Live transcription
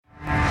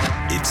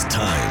It's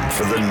time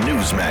for the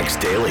Newsmax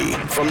Daily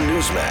from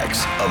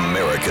Newsmax,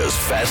 America's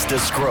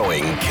fastest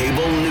growing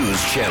cable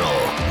news channel.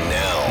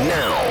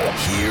 Now,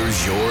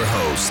 here's your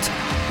host,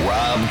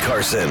 Rob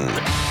Carson.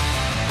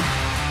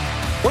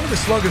 One of the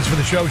slogans for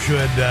the show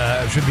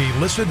should be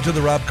listen to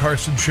the Rob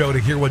Carson Show to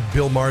hear what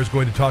Bill Maher is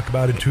going to talk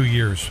about in 2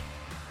 years.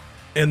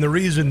 And the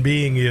reason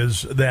being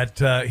is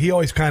that he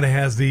always kind of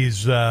has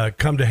these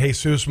come to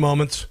Jesus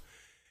moments,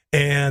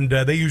 and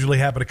they usually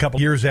happen a couple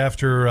years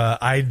after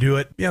I do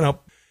it. You know,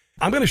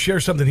 I'm going to share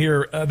something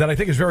here that I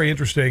think is very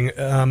interesting.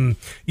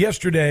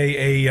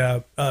 Yesterday,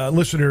 a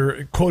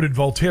listener quoted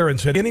Voltaire and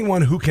said,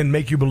 anyone who can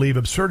make you believe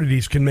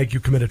absurdities can make you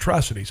commit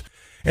atrocities.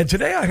 And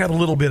today I had a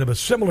little bit of a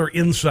similar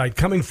insight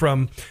coming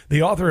from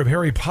the author of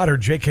Harry Potter,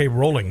 J.K.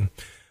 Rowling,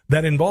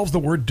 that involves the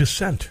word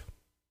dissent.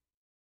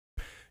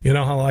 You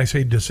know how I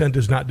say dissent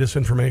is not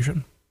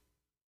disinformation?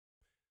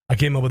 I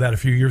came up with that a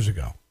few years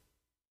ago,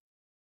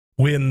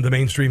 when the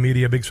mainstream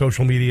media, big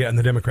social media, and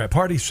the Democrat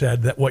Party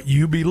said that what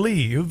you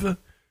believe,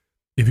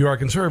 if you are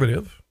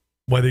conservative,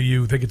 whether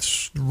you think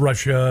it's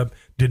Russia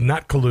did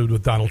not collude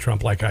with Donald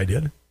Trump like I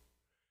did,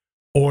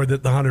 or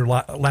that the Hunter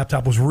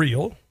laptop was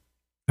real,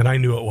 and I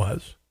knew it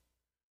was,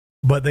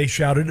 but they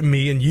shouted at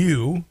me and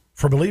you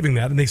for believing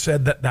that, and they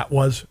said that that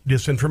was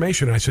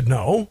disinformation. And I said,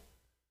 no,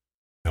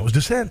 that was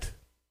dissent. It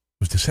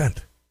was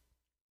dissent.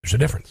 There's a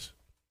difference.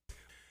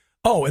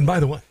 Oh, and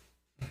by the way,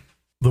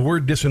 the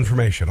word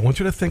disinformation, I want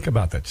you to think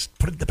about that. Just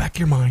put it in the back of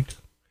your mind.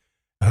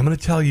 And I'm going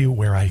to tell you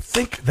where I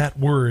think that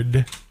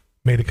word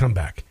made a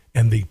comeback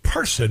and the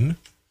person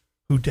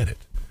who did it.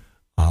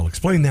 I'll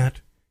explain that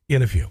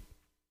in a few.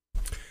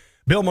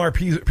 Bill Maher,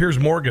 Piers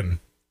Morgan,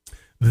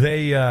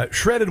 they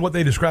shredded what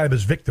they describe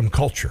as victim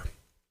culture.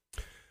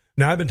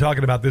 Now, I've been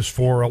talking about this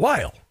for a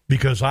while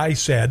because I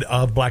said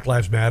of Black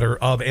Lives Matter,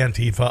 of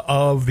Antifa,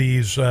 of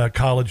these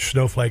college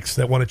snowflakes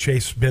that want to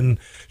chase Ben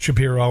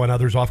Shapiro and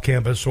others off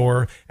campus,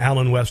 or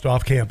Alan West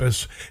off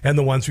campus, and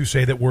the ones who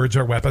say that words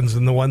are weapons,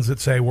 and the ones that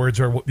say words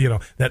are, you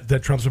know,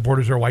 that Trump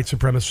supporters are white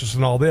supremacists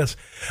and all this.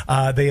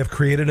 They have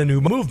created a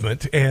new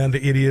movement, and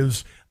it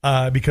is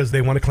because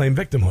they want to claim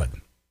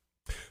victimhood.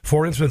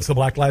 For instance, the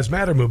Black Lives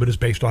Matter movement is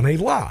based on a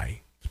lie.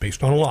 It's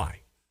based on a lie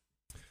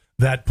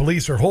that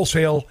police are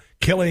wholesale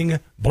killing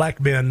black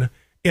men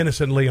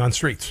innocently on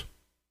streets.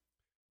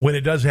 When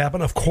it does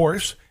happen, of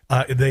course,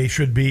 they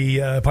should be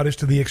punished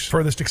to the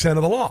furthest extent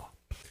of the law.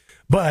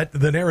 But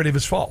the narrative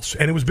is false.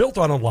 And it was built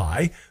on a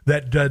lie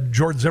that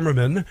George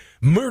Zimmerman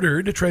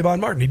murdered Trayvon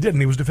Martin. He didn't.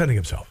 He was defending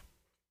himself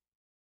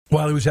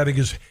while he was having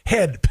his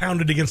head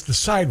pounded against the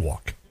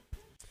sidewalk.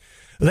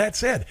 That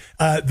said,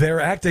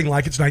 they're acting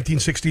like it's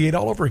 1968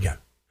 all over again.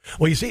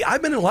 Well, you see,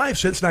 I've been alive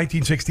since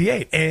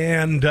 1968,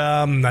 and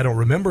I don't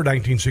remember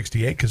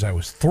 1968 because I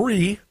was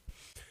 3.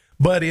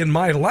 But in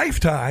my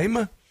lifetime,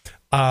 it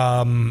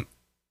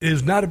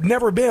has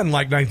never been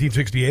like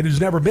 1968. It has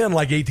never been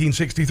like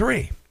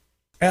 1863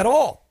 at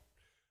all.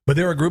 But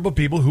there are a group of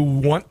people who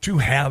want to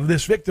have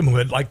this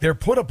victimhood like they're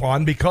put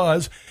upon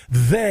because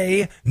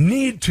they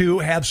need to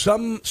have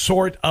some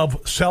sort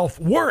of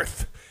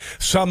self-worth,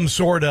 some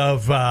sort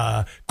of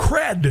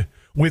cred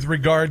with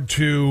regard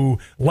to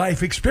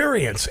life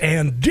experience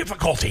and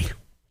difficulty.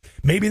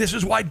 Maybe this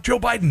is why Joe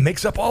Biden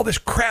makes up all this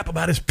crap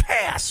about his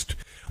past.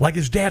 Like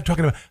his dad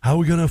talking about, how are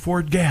we going to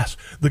afford gas?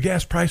 The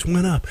gas price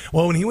went up.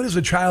 Well, when he was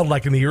a child,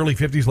 like in the early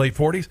 50s, late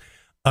 40s,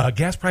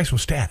 gas price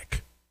was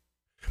static.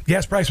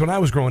 Gas price when I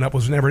was growing up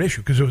was never an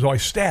issue because it was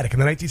always static. In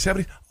the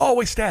 1970s,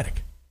 always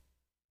static.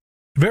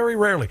 Very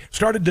rarely.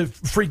 Started to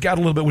freak out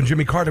a little bit when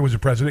Jimmy Carter was the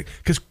president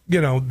because, you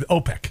know,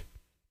 OPEC.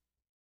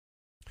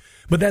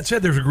 But that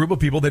said, there's a group of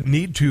people that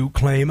need to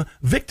claim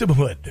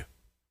victimhood.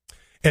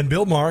 And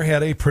Bill Maher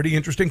had a pretty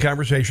interesting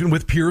conversation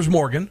with Piers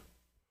Morgan.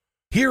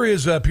 Here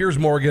is Piers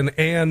Morgan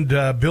and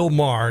Bill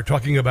Maher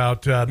talking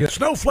about the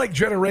snowflake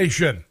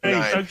generation. Hey,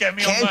 don't get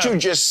me on that. Can't you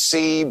just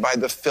see by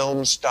the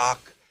film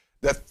stock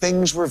that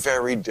things were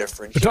very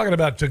different? We're talking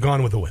about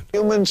Gone with the Wind.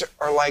 Humans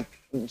are like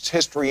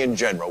history in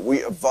general. We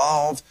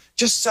evolve.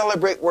 Just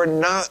celebrate we're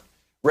not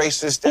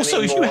racist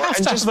also, anymore,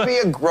 and just be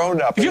a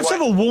grown-up. You have to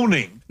have a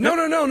warning. No.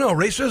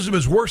 Racism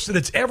is worse than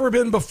it's ever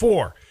been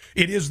before.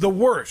 It is the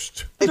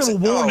worst. It's a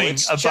warning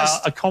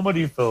about a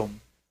comedy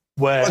film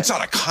where... Well, it's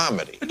not a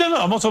comedy. No,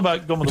 I'm not talking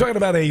about Gone with the Wind. We're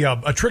talking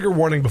about a trigger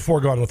warning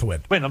before Gone with the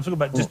Wind. I'm talking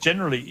about just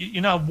generally,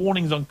 you know,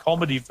 warnings on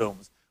comedy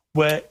films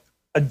where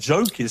a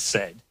joke is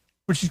said,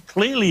 which is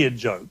clearly a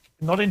joke,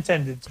 not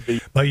intended to be.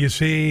 But you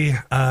see,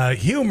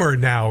 humor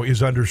now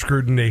is under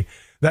scrutiny.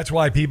 That's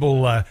why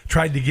people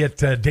tried to get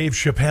Dave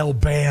Chappelle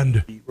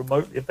banned.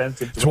 Remotely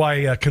offensive. That's why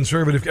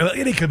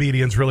any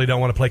comedians really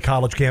don't want to play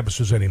college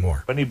campuses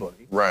anymore.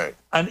 Anybody. Right.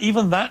 And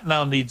even that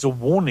now needs a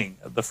warning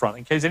at the front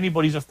in case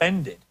anybody's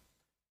offended.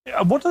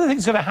 What do they think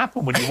is going to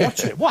happen when you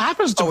watch it? What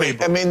happens to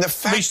people? I mean, the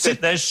fact they sit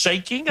there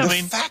shaking. The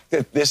fact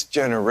that this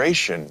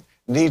generation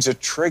needs a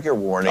trigger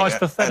warning and a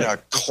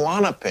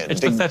Klonopin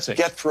to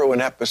get through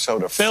an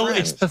episode of Phil,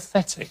 Friends. it's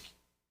pathetic.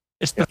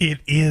 It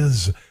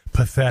is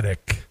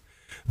pathetic.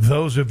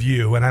 those of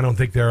you, and I don't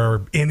think there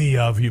are any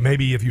of you,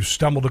 maybe if you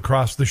stumbled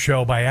across the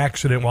show by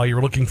accident while you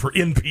were looking for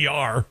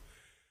NPR,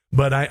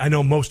 but I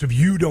know most of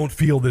you don't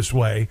feel this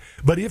way.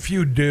 But if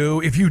you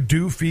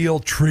do feel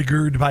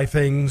triggered by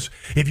things,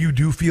 if you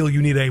do feel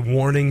you need a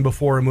warning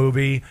before a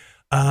movie,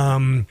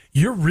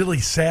 you're really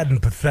sad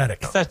and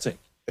pathetic. Pathetic.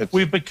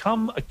 We've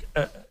become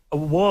a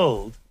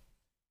world,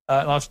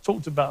 and I've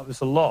talked about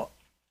this a lot,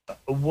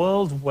 a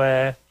world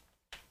where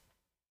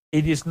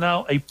it is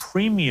now a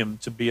premium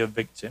to be a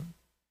victim.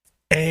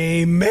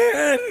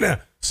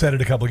 Amen. Said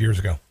it a couple of years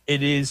ago.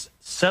 It is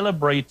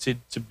celebrated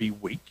to be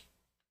weak.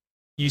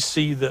 You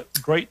see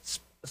that great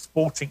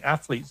sporting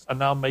athletes are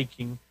now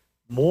making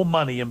more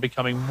money and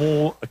becoming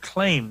more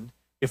acclaimed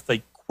if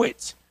they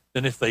quit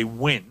than if they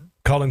win.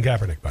 Colin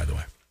Kaepernick, by the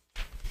way.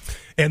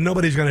 And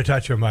nobody's going to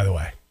touch him, by the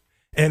way.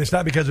 And it's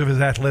not because of his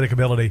athletic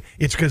ability.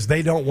 It's because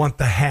they don't want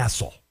the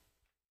hassle.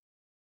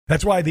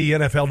 That's why the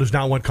NFL does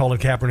not want Colin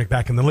Kaepernick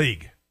back in the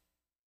league.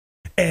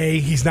 A,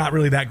 he's not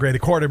really that great a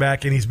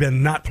quarterback, and he's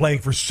been not playing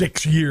for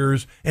 6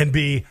 years. And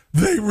B,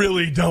 they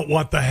really don't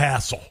want the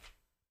hassle.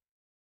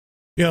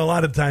 You know, a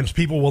lot of times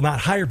people will not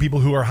hire people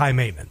who are high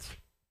maintenance.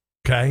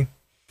 Okay?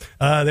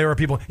 There are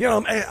people, you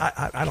know,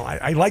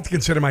 I like to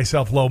consider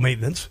myself low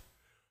maintenance.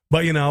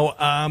 But, you know,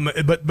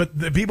 but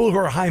the people who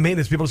are high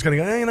maintenance, people are just going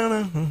to go, hey,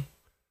 no.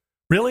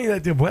 Really?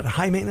 What?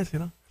 High maintenance, you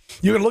know?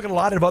 You can look at a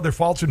lot of other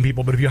faults in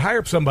people, but if you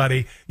hire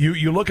somebody,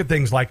 you look at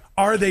things like,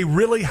 are they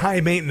really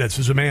high maintenance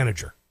as a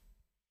manager?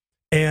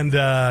 And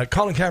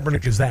Colin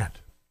Kaepernick is that.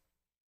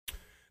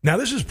 Now,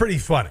 this is pretty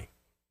funny.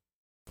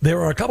 There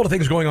are a couple of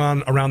things going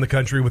on around the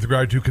country with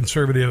regard to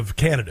conservative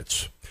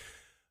candidates.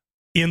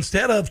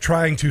 Instead of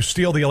trying to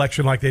steal the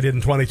election like they did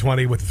in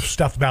 2020 with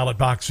stuffed ballot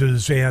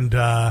boxes and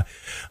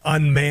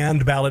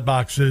unmanned ballot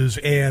boxes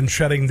and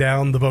shutting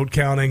down the vote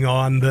counting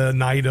on the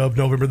night of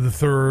November the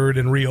 3rd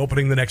and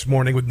reopening the next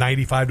morning with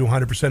 95 to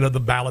 100% of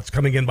the ballots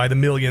coming in by the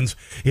millions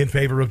in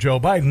favor of Joe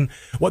Biden,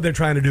 what they're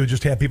trying to do is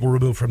just have people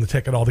removed from the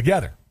ticket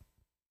altogether.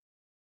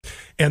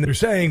 And they're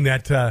saying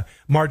that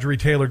Marjorie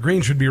Taylor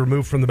Greene should be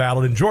removed from the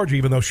ballot in Georgia,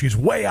 even though she's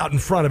way out in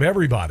front of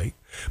everybody.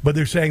 But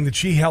they're saying that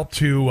she helped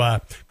to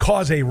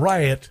cause a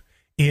riot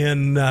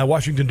in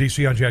Washington,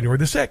 D.C. on January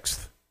the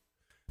 6th.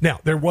 Now,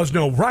 there was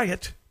no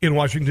riot in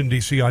Washington,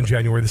 D.C. on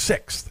January the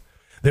 6th.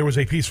 There was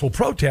a peaceful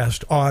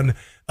protest on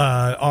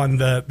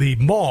the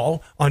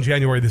mall on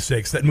January the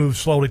 6th that moved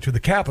slowly to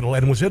the Capitol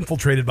and was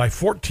infiltrated by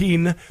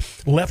 14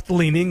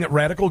 left-leaning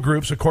radical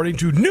groups, according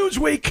to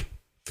Newsweek.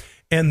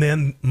 And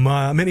then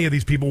many of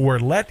these people were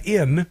let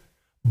in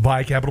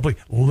by Capitol Police.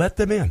 Let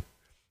them in.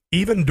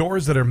 Even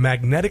doors that are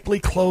magnetically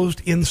closed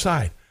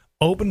inside.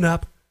 Opened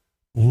up,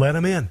 let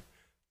them in.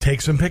 Take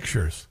some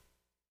pictures.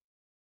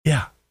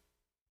 Yeah.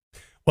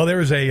 Well,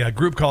 there is a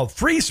group called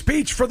Free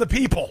Speech for the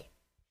People.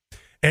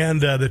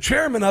 And the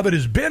chairman of it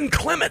is Ben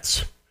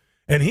Clements.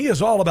 And he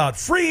is all about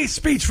free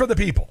speech for the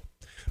people.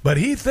 But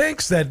he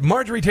thinks that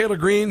Marjorie Taylor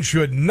Greene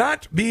should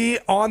not be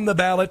on the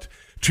ballot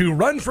to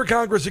run for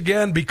Congress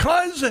again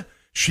because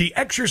she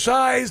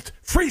exercised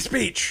free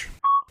speech.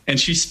 And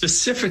she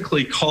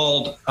specifically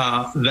called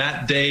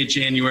that day,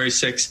 January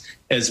 6th,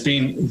 as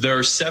being their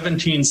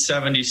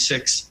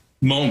 1776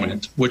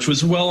 moment, which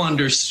was well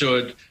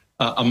understood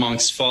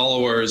amongst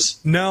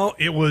followers. No,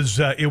 it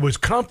was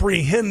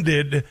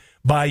comprehended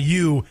by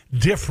you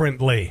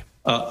differently.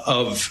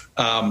 Of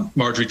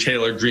Marjorie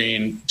Taylor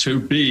Greene to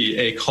be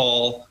a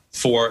call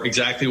for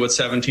exactly what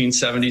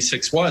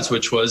 1776 was,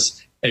 which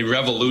was a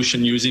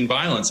revolution using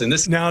violence. And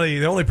this now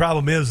the only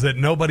problem is that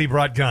nobody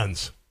brought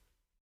guns.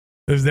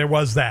 There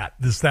was that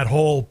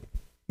whole,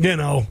 you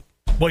know,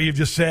 what you've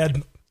just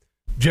said.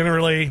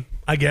 Generally,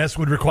 I guess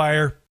would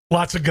require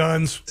lots of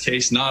guns.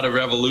 Case not a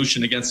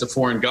revolution against a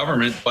foreign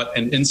government, but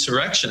an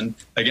insurrection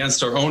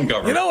against our own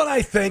government. You know what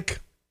I think?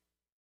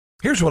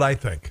 Here's what I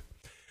think.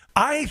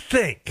 I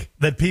think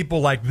that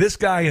people like this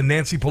guy and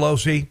Nancy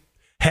Pelosi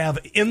have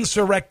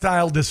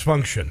insurrectile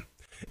dysfunction.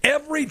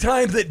 Every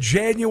time that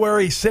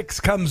January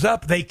 6th comes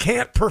up, they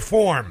can't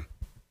perform.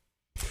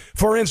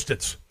 For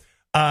instance,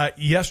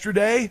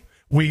 yesterday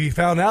we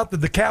found out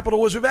that the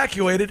Capitol was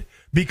evacuated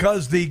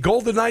because the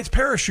Golden Knights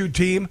parachute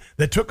team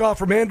that took off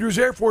from Andrews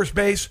Air Force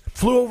Base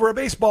flew over a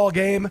baseball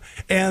game,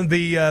 and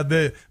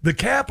the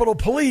Capitol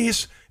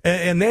Police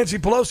and Nancy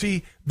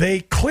Pelosi,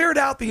 they cleared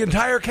out the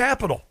entire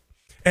Capitol.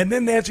 And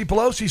then Nancy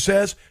Pelosi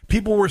says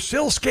people were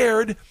still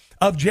scared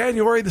of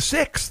January the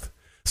 6th.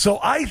 So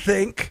I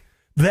think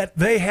that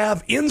they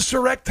have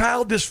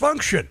insurrectile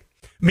dysfunction,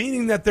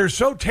 meaning that they're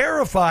so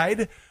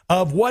terrified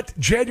of what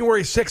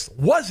January 6th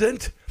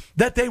wasn't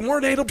that they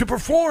weren't able to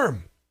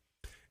perform.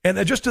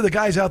 And just to the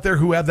guys out there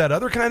who have that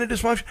other kind of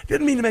dysfunction,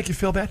 didn't mean to make you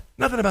feel bad.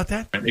 Nothing about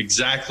that.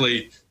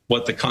 Exactly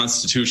what the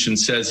Constitution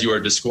says you are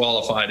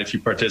disqualified if you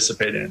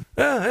participate in.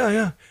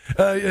 Yeah.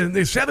 In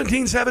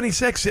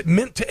 1776, it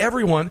meant to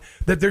everyone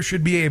that there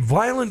should be a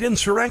violent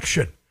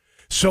insurrection.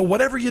 So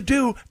whatever you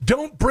do,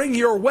 don't bring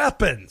your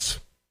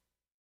weapons.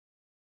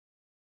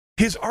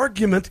 His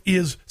argument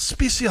is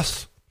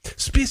specious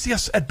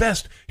at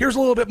best. Here's a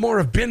little bit more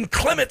of Ben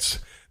Clements,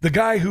 The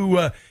guy who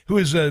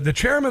is the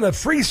chairman of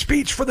Free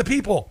Speech for the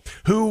People,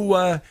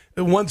 who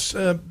once,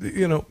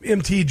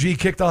 MTG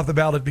kicked off the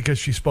ballot because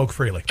she spoke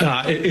freely.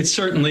 It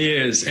certainly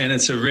is, and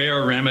it's a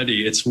rare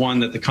remedy. It's one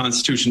that the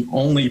Constitution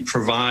only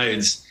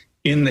provides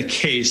in the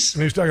case.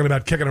 He's talking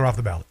about kicking her off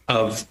the ballot.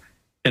 Of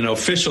an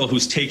official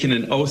who's taken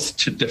an oath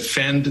to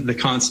defend the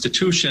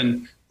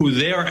Constitution, who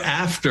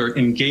thereafter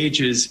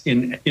engages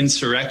in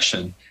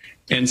insurrection.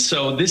 And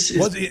so this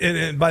is...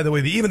 and by the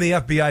way, even the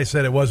FBI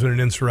said it wasn't an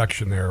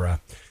insurrection there.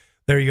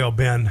 There you go,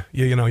 Ben.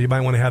 You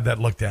might want to have that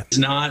looked at. It's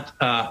not...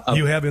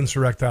 you have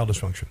insurrectile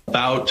dysfunction.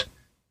 About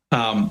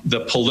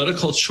the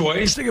political choice.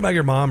 Just think about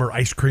your mom or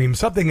ice cream,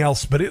 something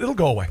else, but it'll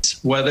go away.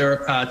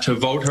 Whether to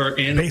vote her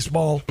in...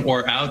 baseball.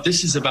 Or out.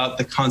 This is about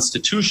the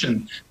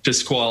Constitution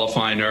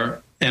disqualifying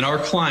her. And our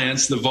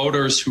clients, the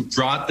voters who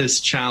brought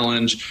this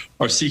challenge,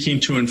 are seeking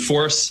to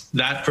enforce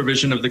that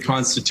provision of the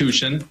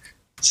Constitution,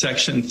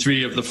 Section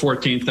 3 of the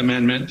 14th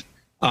Amendment,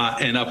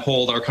 and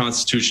uphold our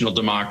constitutional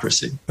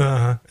democracy.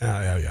 Yeah.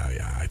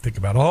 I think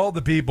about all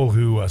the people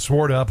who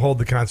swore to uphold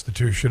the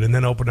Constitution and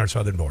then opened our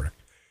southern border.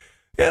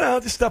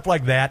 Just stuff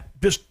like that.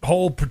 Just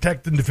hold,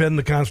 protect, and defend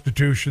the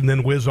Constitution,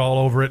 then whiz all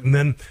over it, and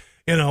then...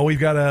 we've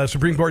got a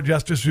Supreme Court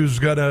justice who's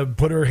going to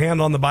put her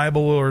hand on the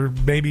Bible or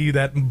maybe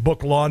that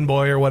book Lawn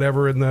Boy or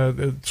whatever in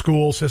the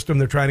school system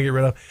they're trying to get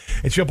rid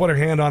of. And she'll put her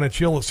hand on it.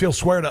 She'll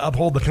swear to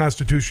uphold the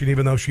Constitution,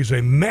 even though she's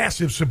a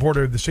massive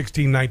supporter of the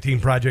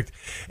 1619 Project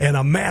and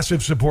a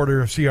massive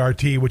supporter of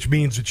CRT, which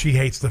means that she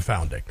hates the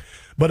founding.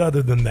 But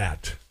other than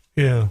that,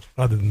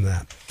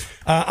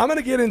 I'm going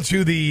to get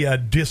into the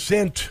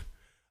dissent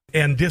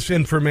and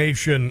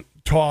disinformation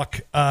talk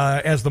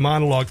as the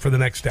monologue for the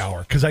next hour,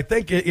 because I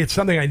think it's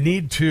something I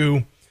need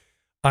to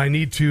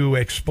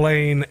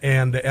explain,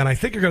 and I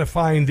think you're going to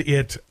find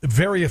it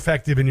very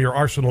effective in your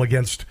arsenal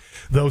against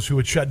those who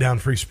would shut down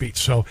free speech.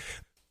 So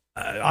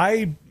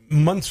I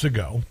months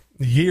ago,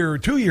 2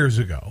 years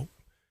ago,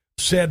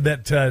 said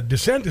that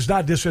dissent is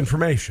not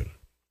disinformation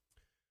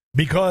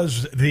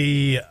because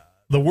the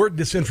word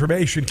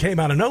disinformation came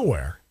out of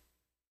nowhere,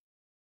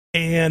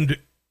 and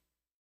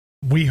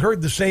we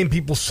heard the same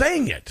people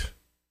saying it.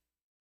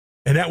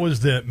 And that was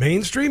the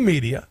mainstream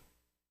media,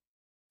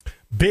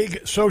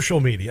 big social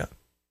media,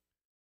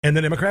 and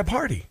the Democrat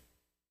Party.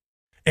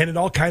 And it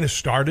all kind of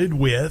started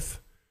with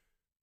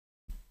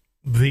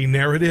the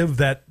narrative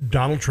that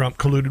Donald Trump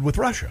colluded with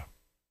Russia.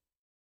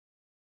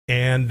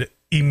 And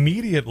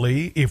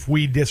immediately, if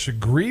we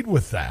disagreed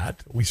with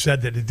that, we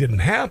said that it didn't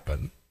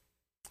happen,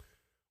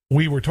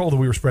 we were told that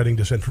we were spreading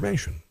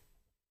disinformation.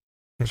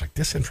 I was like,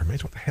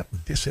 disinformation? What the hell?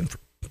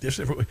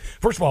 Disinformation?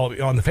 First of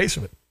all, on the face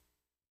of it,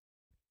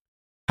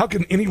 how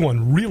can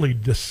anyone really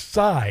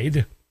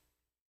decide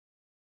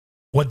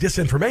what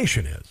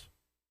disinformation is?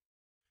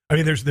 I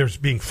mean, there's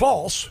being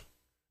false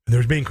and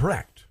there's being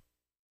correct.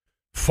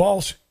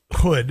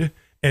 Falsehood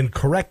and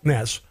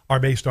correctness are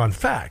based on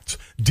facts.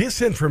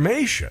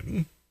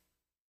 Disinformation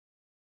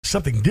is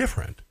something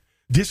different.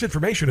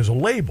 Disinformation is a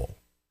label.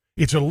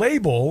 It's a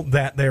label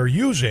that they're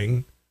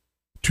using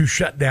to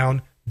shut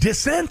down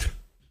dissent.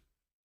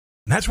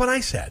 And that's what I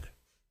said.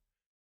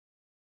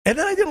 And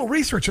then I did a little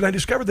research and I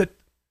discovered that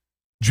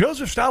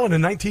Joseph Stalin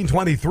in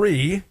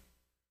 1923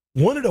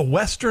 wanted a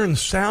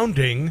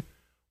Western-sounding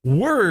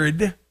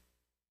word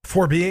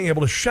for being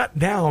able to shut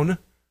down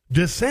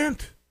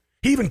dissent.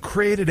 He even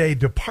created a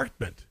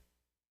department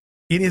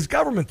in his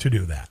government to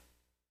do that.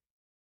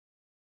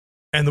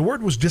 And the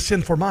word was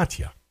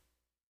disinformatia.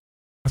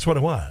 That's what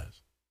it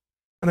was.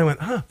 And I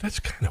went,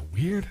 that's kind of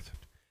weird.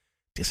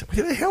 What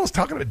the hell is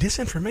talking about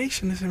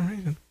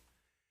disinformation?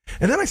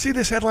 And then I see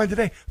this headline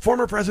today.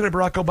 Former President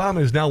Barack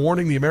Obama is now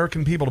warning the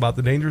American people about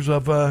the dangers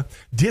of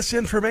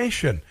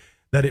disinformation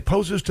that it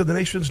poses to the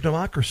nation's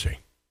democracy.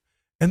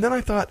 And then I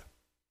thought,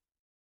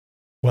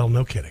 well,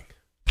 no kidding.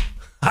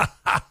 Barack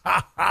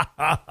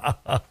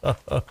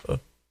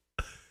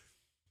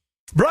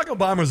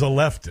Obama's a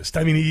leftist.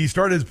 I mean, he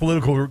started his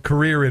political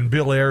career in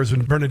Bill Ayers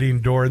and Bernadine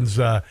Dorn's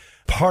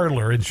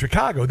parlor in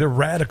Chicago. They're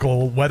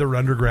radical Weather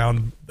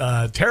Underground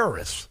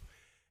terrorists.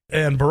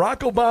 And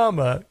Barack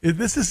Obama,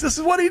 this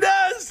is what he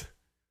does.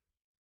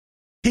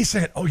 He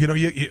said,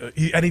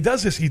 and he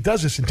does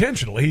this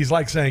intentionally. He's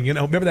like saying,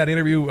 remember that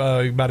interview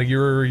about a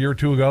year or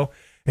two ago?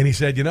 And he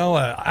said,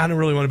 I don't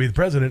really want to be the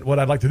president. What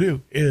I'd like to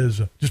do is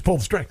just pull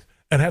the strings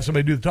and have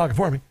somebody do the talking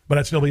for me, but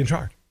I'd still be in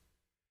charge.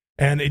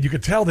 And you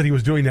could tell that he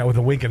was doing that with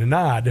a wink and a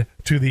nod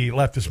to the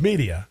leftist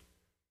media.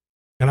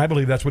 And I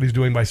believe that's what he's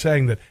doing by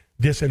saying that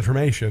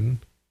disinformation,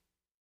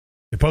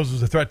 it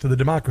poses a threat to the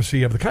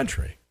democracy of the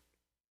country.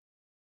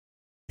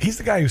 He's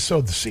the guy who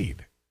sowed the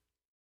seed.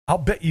 I'll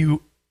bet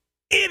you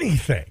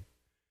anything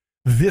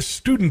this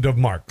student of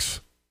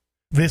Marx,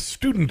 this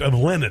student of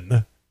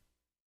Lenin,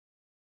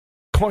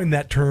 coined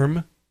that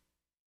term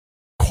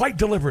quite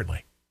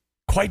deliberately.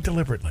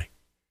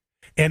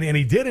 And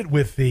he did it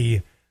with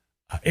the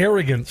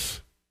arrogance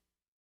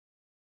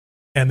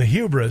and the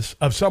hubris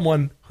of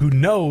someone who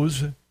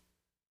knows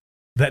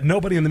that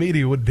nobody in the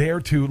media would dare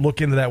to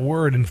look into that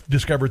word and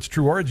discover its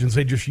true origins.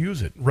 They just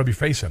use it, rub your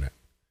face in it.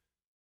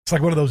 It's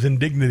like one of those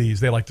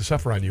indignities they like to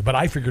suffer on you. But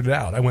I figured it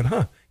out. I went,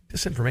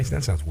 disinformation,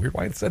 that sounds weird.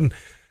 Why instead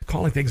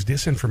calling things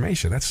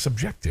disinformation? That's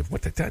subjective.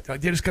 They're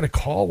just going to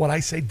call what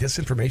I say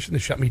disinformation to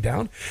shut me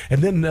down?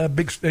 And then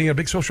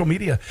big social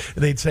media,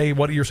 they'd say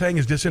what you're saying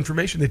is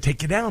disinformation. They'd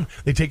take you down.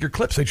 They'd take your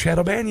clips. They'd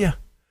shadow ban you.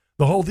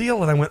 The whole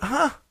deal. And I went,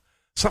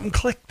 something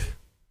clicked.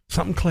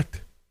 Something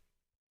clicked.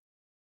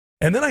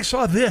 And then I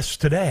saw this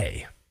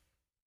today.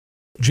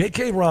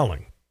 J.K.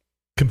 Rowling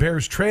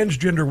compares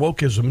transgender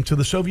wokeism to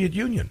the Soviet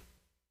Union.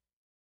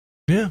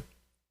 Yeah.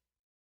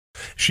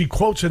 She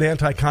quotes an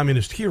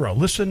anti-communist hero.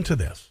 Listen to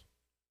this.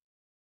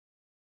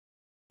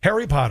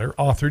 Harry Potter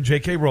author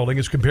J.K. Rowling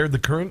has compared the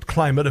current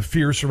climate of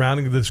fear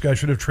surrounding the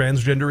discussion of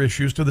transgender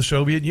issues to the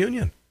Soviet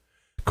Union,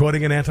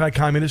 quoting an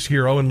anti-communist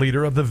hero and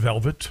leader of the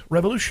Velvet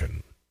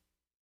Revolution.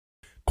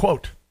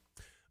 Quote,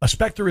 "A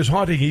specter is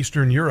haunting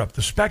Eastern Europe.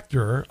 The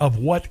specter of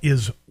what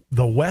is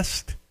the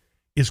West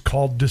is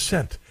called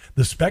dissent.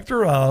 The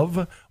specter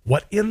of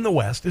what in the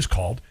West is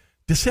called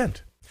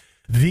dissent."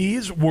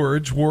 These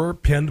words were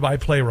penned by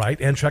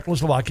playwright and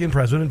Czechoslovakian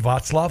President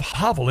Václav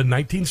Havel in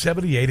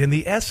 1978 in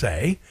the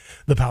essay,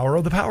 The Power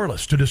of the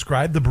Powerless, to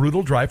describe the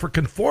brutal drive for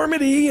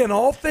conformity in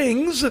all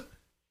things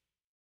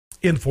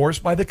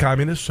enforced by the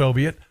communist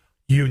Soviet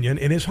Union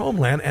in his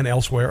homeland and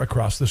elsewhere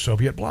across the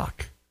Soviet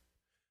bloc.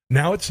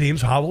 Now it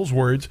seems Havel's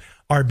words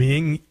are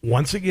being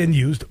once again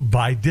used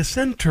by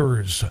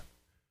dissenters,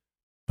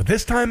 but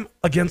this time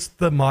against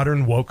the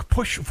modern woke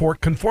push for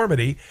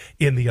conformity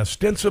in the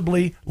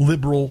ostensibly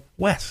liberal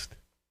West.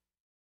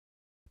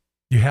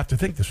 You have to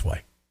think this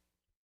way.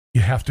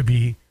 You have to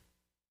be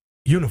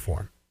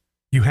uniform.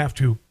 You have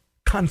to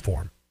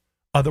conform.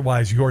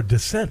 Otherwise, your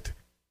dissent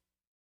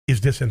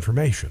is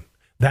disinformation.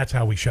 That's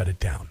how we shut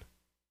it down.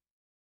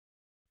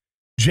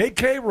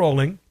 J.K.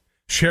 Rowling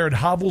shared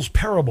Havel's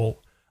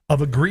parable of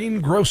a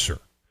greengrocer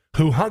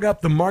who hung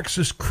up the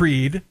Marxist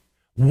creed,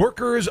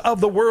 "Workers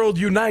of the world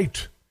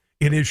unite,"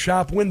 in his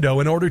shop window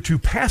in order to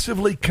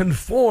passively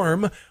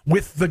conform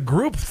with the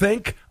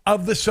groupthink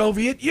of the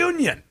Soviet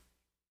Union.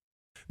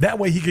 That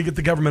way he could get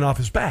the government off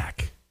his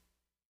back.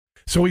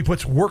 So he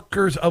puts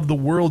 "Workers of the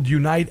world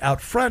unite" out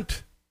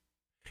front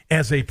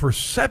as a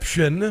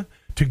perception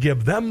to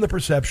give them the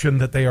perception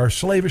that they are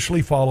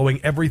slavishly following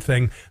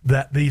everything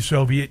that the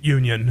Soviet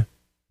Union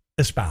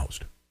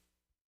espoused.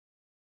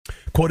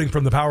 Quoting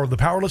from The Power of the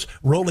Powerless,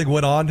 Rowling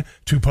went on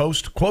to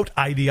post, quote,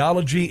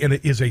 "Ideology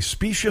is a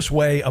specious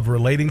way of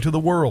relating to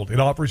the world. It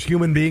offers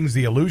human beings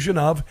the illusion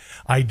of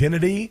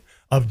identity,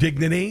 of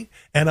dignity,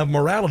 and of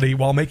morality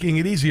while making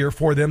it easier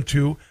for them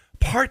to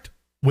part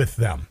with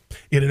them.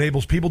 It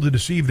enables people to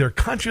deceive their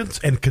conscience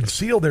and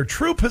conceal their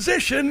true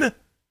position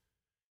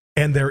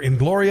and their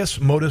inglorious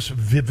modus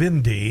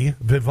vivendi,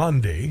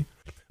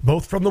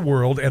 both from the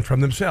world and from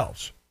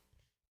themselves.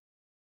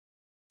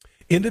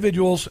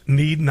 Individuals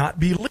need not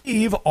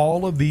believe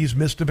all of these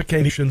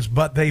mystifications,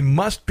 but they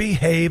must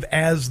behave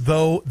as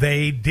though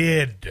they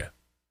did.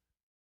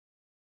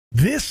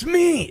 This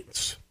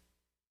means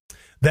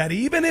that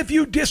even if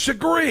you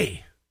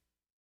disagree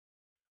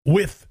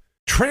with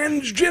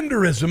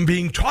transgenderism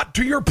being taught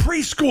to your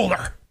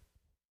preschooler,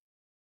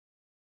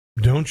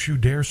 don't you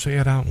dare say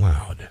it out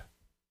loud.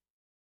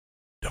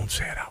 Don't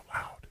say it out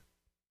loud.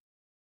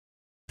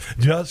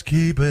 Just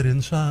keep it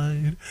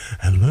inside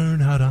and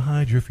learn how to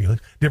hide your feelings.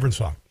 Different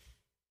song.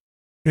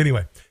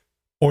 Anyway,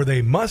 or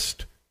they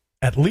must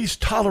at least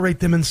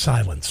tolerate them in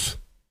silence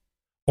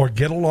or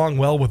get along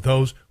well with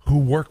those who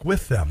work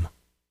with them.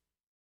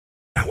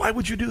 Now, why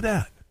would you do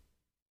that?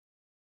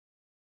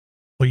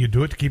 Well, you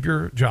do it to keep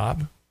your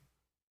job.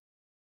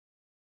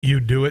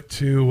 You do it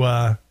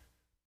to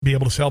be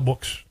able to sell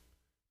books.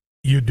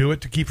 You do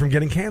it to keep from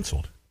getting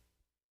canceled.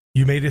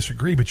 You may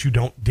disagree, but you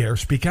don't dare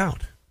speak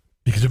out.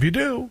 Because if you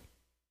do,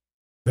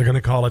 they're going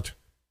to call it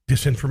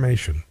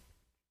disinformation.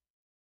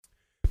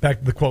 Back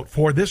to the quote.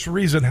 "For this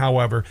reason,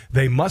 however,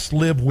 they must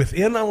live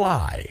within a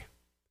lie.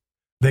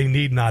 They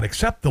need not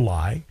accept the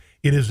lie.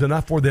 It is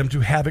enough for them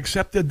to have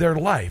accepted their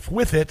life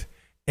with it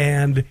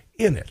and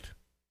in it."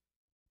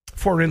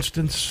 For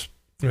instance,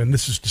 and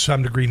this is to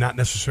some degree not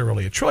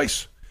necessarily a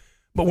choice,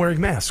 but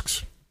wearing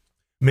masks.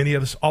 Many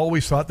of us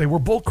always thought they were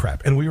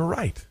bullcrap, and we were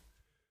right.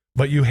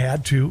 But you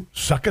had to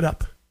suck it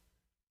up.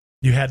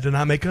 You had to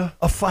not make a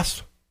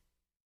fuss.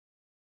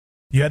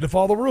 You had to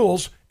follow the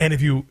rules, and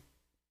if you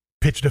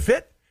pitched a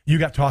fit, you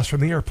got tossed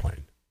from the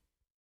airplane.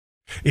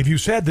 If you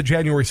said that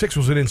January 6th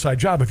was an inside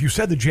job, if you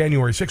said that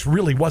January 6th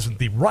really wasn't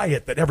the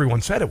riot that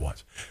everyone said it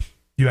was,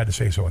 you had to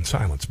say so in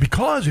silence.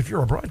 Because if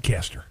you're a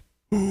broadcaster,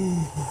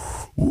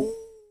 you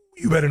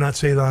better not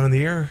say that on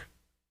the air.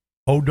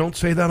 Oh, don't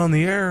say that on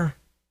the air.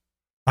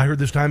 I heard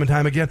this time and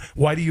time again.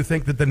 Why do you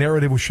think that the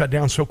narrative was shut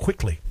down so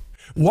quickly?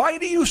 Why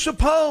do you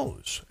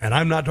suppose, and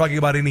I'm not talking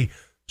about any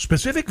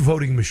specific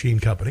voting machine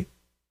company,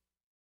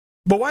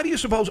 but why do you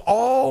suppose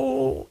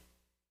all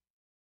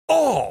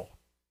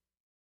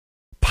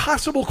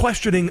possible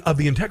questioning of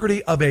the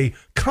integrity of a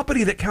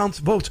company that counts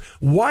votes,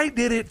 why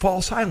did it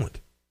fall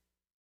silent?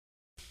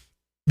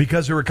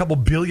 Because there were a couple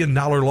 $1 billion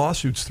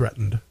lawsuits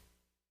threatened.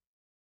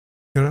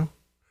 You know?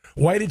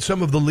 Why did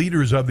some of the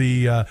leaders of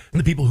the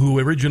people who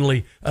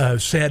originally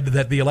said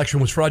that the election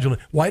was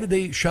fraudulent, why did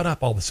they shut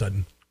up all of a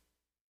sudden?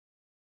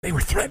 They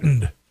were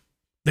threatened.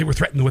 They were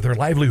threatened with their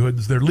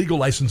livelihoods, their legal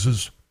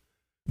licenses,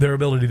 their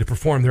ability to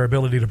perform, their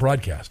ability to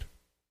broadcast.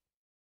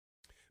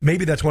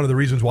 Maybe that's one of the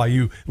reasons why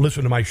you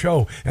listen to my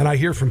show, and I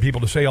hear from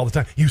people to say all the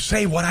time, you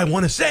say what I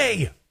want to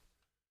say.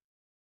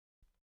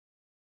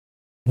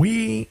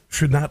 We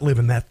should not live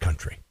in that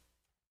country.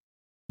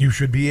 You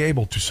should be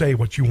able to say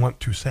what you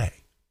want to say,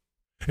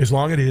 as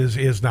long as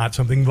it is not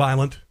something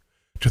violent,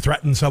 to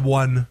threaten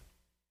someone.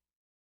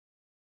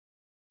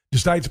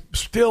 Despite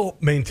still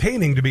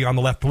maintaining to be on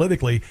the left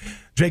politically,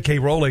 J.K.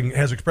 Rowling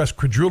has expressed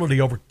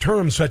credulity over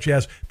terms such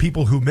as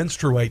people who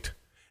menstruate,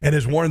 and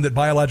has warned that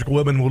biological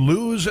women will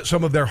lose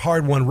some of their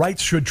hard-won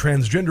rights should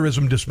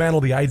transgenderism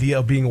dismantle the idea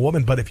of being a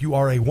woman. But if you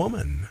are a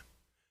woman,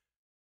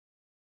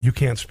 you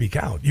can't speak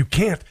out. You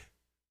can't.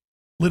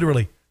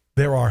 Literally,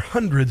 there are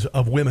hundreds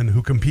of women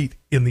who compete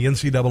in the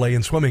NCAA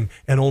in swimming,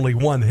 and only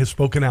one has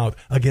spoken out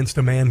against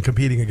a man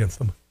competing against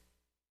them.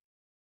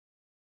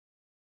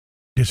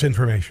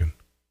 Disinformation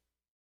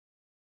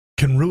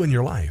can ruin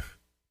your life.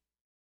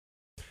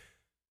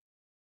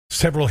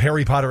 Several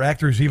Harry Potter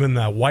actors even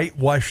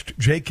whitewashed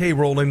J.K.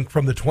 Rowling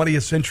from the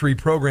 20th Century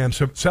program,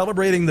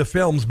 celebrating the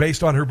films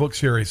based on her book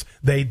series.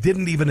 They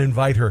didn't even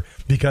invite her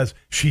because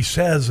she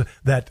says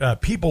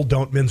that people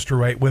don't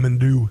menstruate, women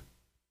do.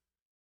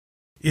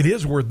 It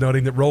is worth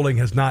noting that Rowling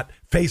has not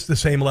faced the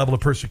same level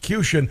of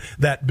persecution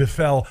that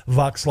befell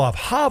Václav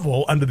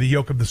Havel under the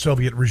yoke of the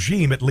Soviet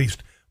regime, at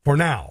least for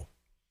now.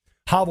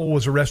 Havel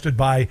was arrested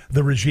by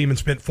the regime and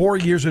spent 4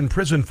 years in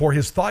prison for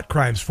his thought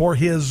crimes, for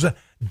his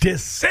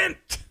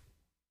dissent.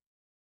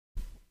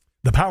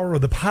 The power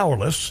of the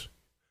powerless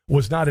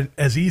was not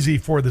as easy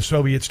for the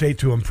Soviet state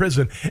to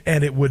imprison,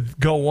 and it would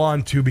go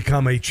on to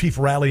become a chief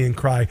rallying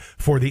cry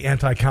for the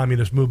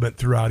anti-communist movement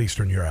throughout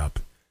Eastern Europe.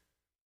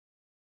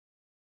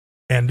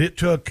 And it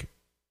took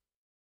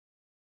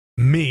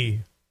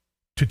me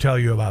to tell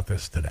you about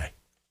this today.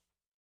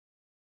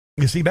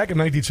 You see, back in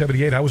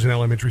 1978, I was in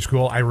elementary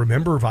school. I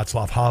remember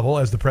Václav Havel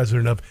as the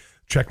president of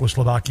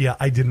Czechoslovakia.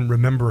 I didn't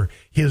remember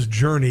his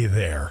journey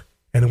there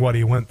and what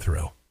he went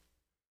through.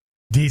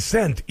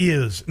 Dissent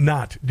is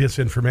not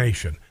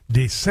disinformation.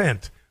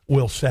 Dissent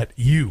will set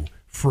you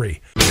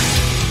free.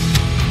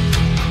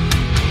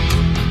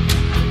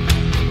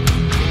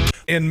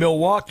 In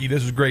Milwaukee,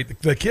 this is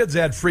great. The kids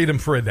had freedom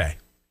for a day.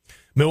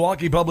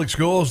 Milwaukee Public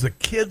Schools, the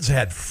kids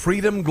had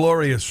freedom,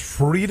 glorious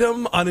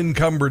freedom,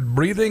 unencumbered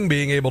breathing,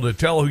 being able to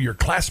tell who your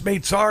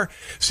classmates are,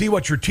 see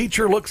what your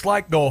teacher looks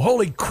like, go,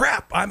 holy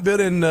crap, I'm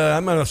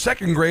a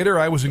second grader.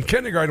 I was in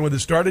kindergarten when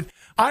this started.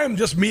 I am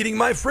just meeting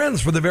my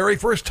friends for the very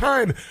first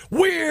time.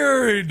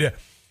 Weird.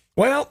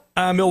 Well,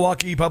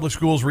 Milwaukee Public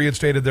Schools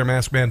reinstated their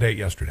mask mandate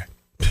yesterday.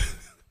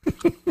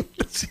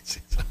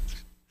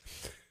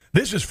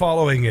 This is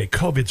following a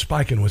COVID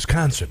spike in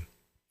Wisconsin.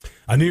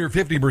 A near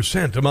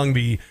 50% among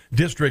the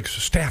district's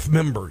staff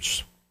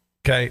members.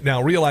 Okay,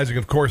 now realizing,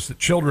 of course, that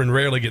children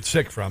rarely get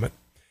sick from it,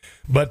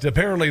 but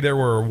apparently there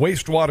were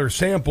wastewater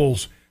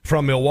samples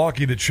from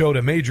Milwaukee that showed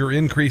a major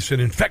increase in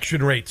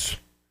infection rates.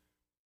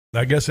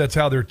 I guess that's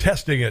how they're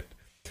testing it.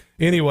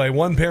 Anyway,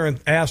 one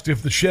parent asked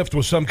if the shift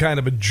was some kind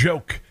of a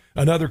joke.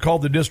 Another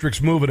called the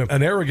district's move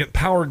an arrogant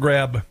power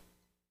grab.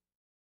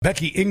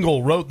 Becky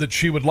Engel wrote that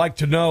she would like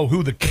to know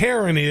who the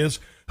Karen is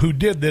who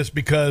did this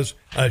because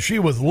she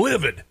was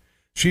livid.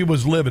 She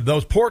was livid.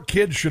 Those poor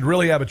kids should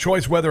really have a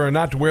choice whether or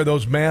not to wear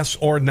those masks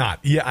or not.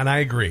 Yeah, and I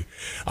agree.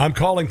 I'm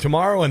calling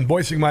tomorrow and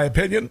voicing my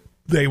opinion.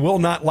 They will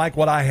not like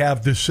what I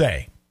have to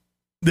say.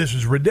 This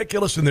is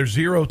ridiculous, and there's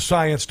zero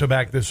science to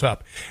back this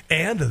up.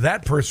 And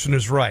that person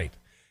is right.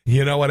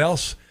 You know what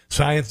else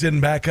science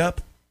didn't back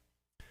up?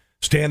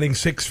 Standing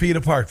 6 feet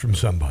apart from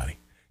somebody.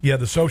 Yeah,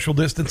 the social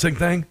distancing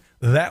thing,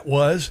 that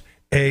was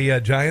a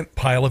giant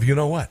pile of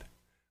you-know-what.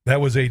 That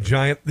was a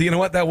giant, you know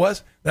what that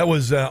was? That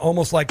was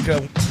almost like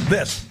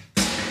this.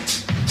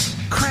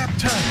 Crap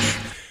touch.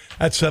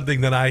 That's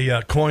something that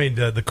I coined.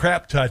 The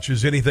crap touch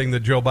is anything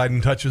that Joe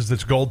Biden touches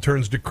that's gold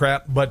turns to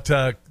crap. But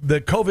the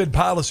COVID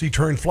policy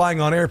turned flying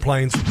on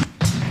airplanes.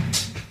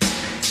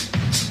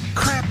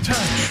 Crap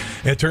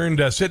touch. It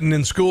turned sitting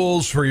in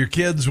schools for your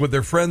kids with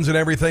their friends and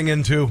everything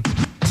into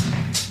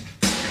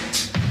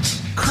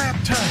crap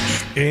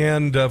touch.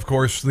 And, of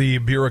course, the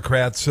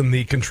bureaucrats and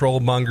the control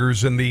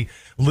mongers and the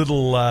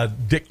little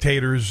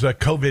dictators,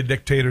 COVID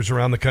dictators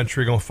around the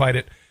country are going to fight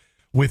it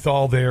with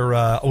all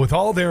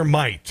their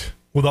might.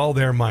 With all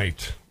their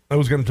might. I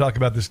was going to talk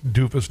about this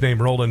doofus named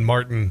Roland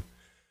Martin,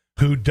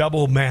 who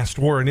double-masked,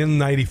 wore an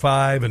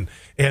N95,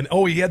 and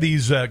he had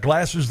these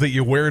glasses that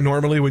you wear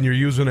normally when you're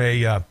using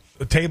a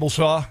table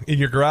saw in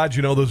your garage,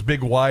 you know, those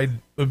big wide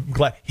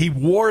he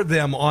wore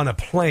them on a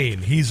plane.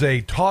 He's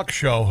a talk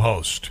show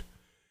host.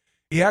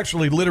 He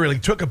actually literally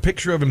took a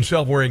picture of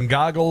himself wearing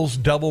goggles,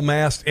 double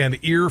masked, and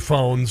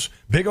earphones,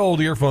 big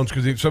old earphones,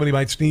 because somebody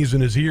might sneeze in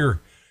his ear.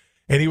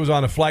 And he was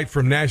on a flight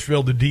from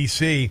Nashville to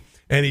D.C.,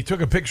 and he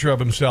took a picture of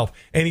himself,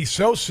 and he's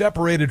so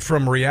separated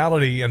from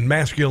reality and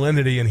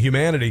masculinity and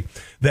humanity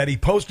that he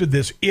posted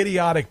this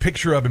idiotic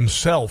picture of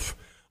himself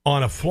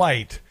on a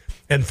flight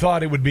and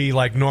thought it would be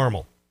like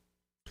normal.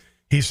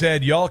 He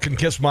said, y'all can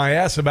kiss my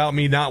ass about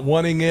me not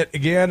wanting it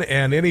again,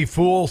 and any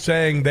fool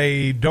saying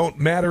they don't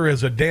matter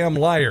is a damn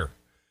liar.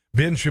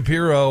 Ben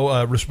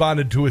Shapiro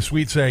responded to his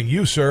tweet saying,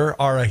 you, sir,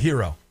 are a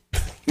hero.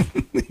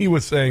 He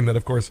was saying that,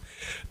 of course,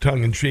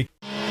 tongue-in-cheek.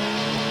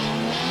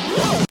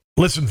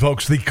 Listen,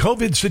 folks, the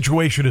COVID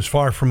situation is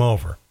far from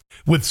over.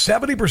 With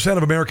 70%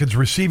 of Americans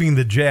receiving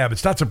the jab,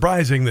 it's not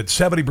surprising that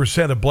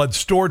 70% of blood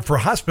stored for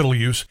hospital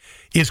use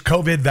is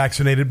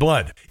COVID-vaccinated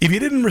blood. If you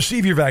didn't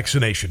receive your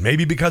vaccination,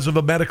 maybe because of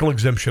a medical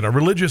exemption, a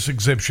religious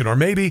exemption, or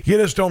maybe you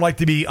just don't like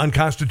to be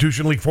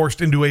unconstitutionally forced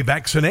into a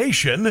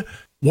vaccination,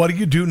 what do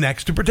you do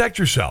next to protect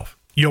yourself?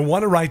 You'll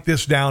want to write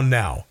this down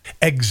now.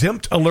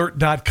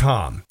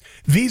 Exemptalert.com.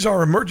 These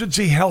are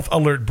emergency health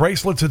alert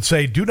bracelets that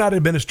say, do not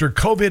administer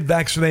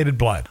COVID-vaccinated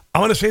blood. I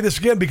want to say this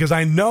again because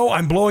I know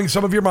I'm blowing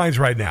some of your minds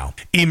right now.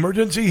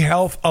 Emergency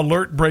health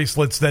alert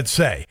bracelets that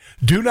say,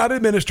 do not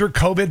administer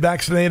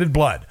COVID-vaccinated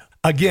blood.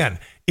 Again,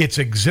 it's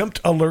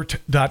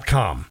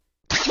exemptalert.com.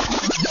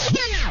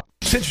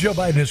 Since Joe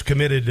Biden has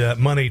committed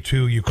money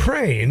to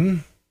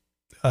Ukraine,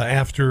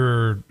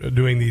 after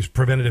doing these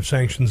preventative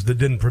sanctions that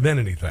didn't prevent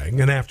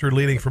anything, and after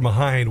leading from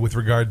behind with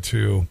regard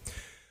to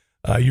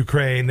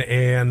Ukraine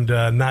and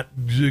not,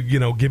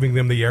 giving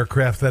them the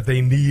aircraft that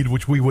they need,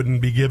 which we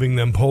wouldn't be giving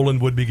them,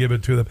 Poland would be given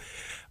to them.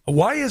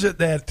 Why is it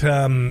that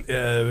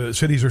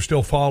cities are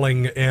still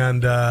falling,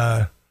 and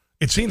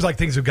it seems like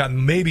things have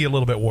gotten maybe a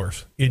little bit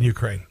worse in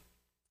Ukraine?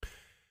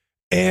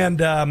 And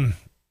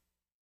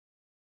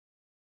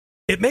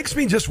it makes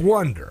me just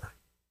wonder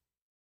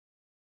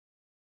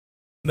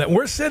that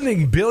we're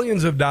sending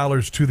billions of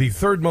dollars to the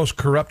third most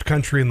corrupt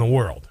country in the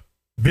world.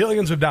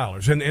 Billions of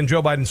dollars. And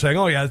Joe Biden saying,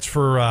 oh, yeah, it's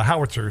for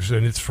howitzers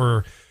and it's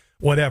for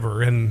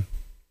whatever. And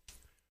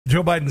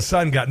Joe Biden's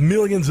son got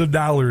millions of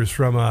dollars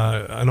from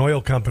an oil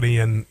company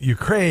in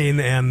Ukraine.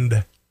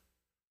 And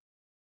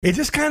it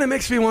just kind of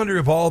makes me wonder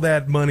if all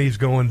that money's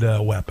going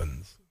to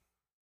weapons.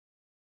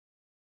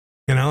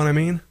 You know what I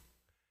mean?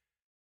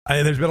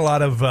 There's been a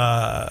lot of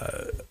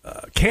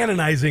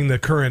canonizing the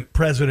current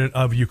president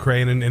of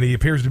Ukraine, and he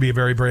appears to be a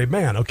very brave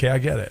man. Okay, I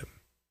get it.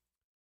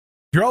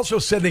 You're also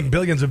sending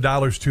billions of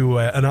dollars to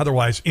an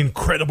otherwise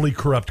incredibly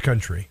corrupt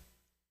country.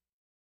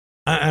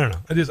 I don't know.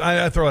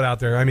 I throw it out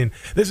there. I mean,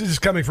 this is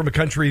just coming from a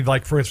country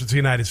like, for instance, the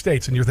United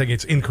States, and you're thinking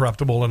it's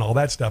incorruptible and all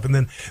that stuff. And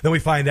then we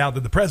find out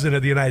that the president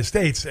of the United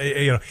States,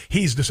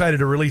 he's decided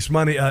to release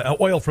money,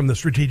 oil from the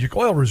Strategic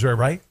Oil Reserve,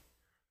 right?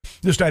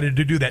 Decided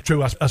to do that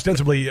to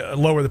ostensibly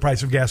lower the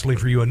price of gasoline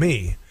for you and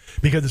me,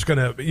 because it's going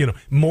to,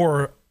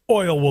 more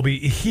oil will be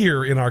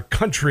here in our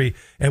country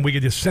and we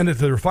could just send it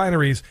to the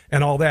refineries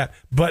and all that.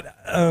 But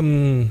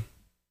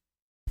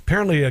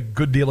apparently a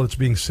good deal of it's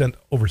being sent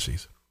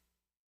overseas.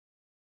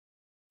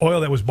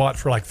 Oil that was bought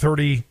for like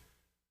 $30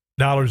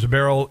 a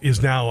barrel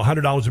is now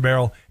 $100 a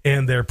barrel,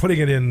 and they're putting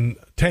it in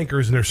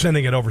tankers and they're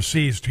sending it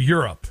overseas to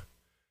Europe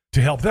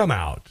to help them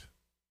out.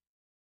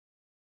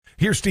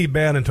 Here's Steve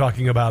Bannon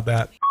talking about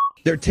that.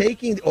 They're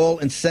taking the oil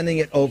and sending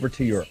it over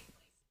to Europe.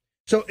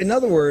 So, in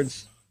other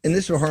words, and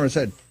this is what Harlan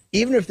said,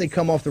 even if they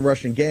come off the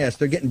Russian gas,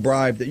 they're getting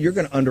bribed that you're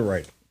going to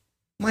underwrite it.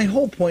 My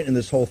whole point in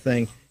this whole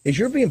thing is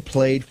you're being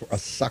played for a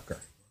sucker,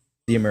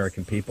 the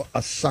American people,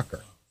 a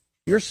sucker.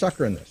 You're a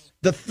sucker in this.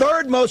 The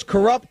third most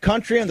corrupt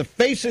country on the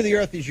face of the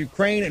earth is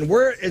Ukraine, and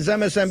where is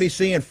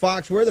MSNBC and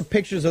Fox? Where are the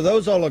pictures of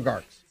those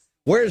oligarchs?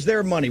 Where's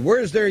their money?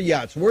 Where's their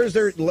yachts? Where's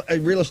their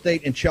real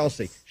estate in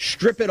Chelsea?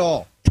 Strip it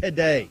all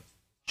today.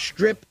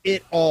 Strip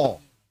it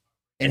all.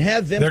 And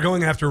have them... They're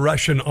going after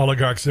Russian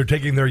oligarchs. They're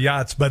taking their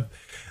yachts, but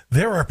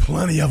there are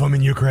plenty of them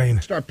in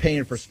Ukraine. Start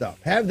paying for stuff.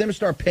 Have them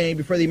start paying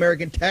before the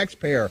American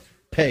taxpayer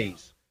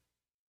pays.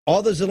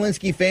 All the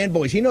Zelensky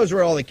fanboys, he knows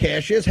where all the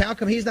cash is. How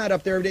come he's not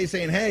up there every day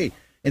saying, hey,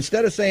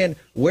 instead of saying,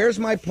 where's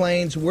my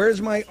planes,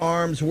 where's my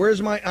arms,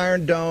 where's my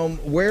Iron Dome,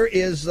 where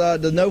is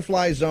the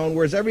no-fly zone,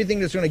 where's everything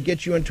that's going to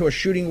get you into a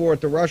shooting war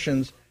with the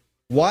Russians,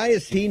 why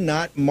is he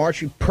not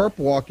marching,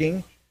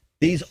 perp-walking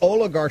these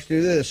oligarchs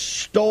that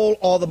stole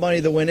all the money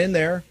that went in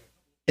there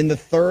in the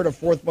third or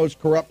fourth most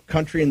corrupt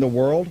country in the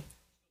world?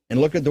 And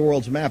look at the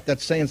world's map.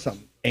 That's saying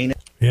something, ain't it?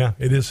 Yeah,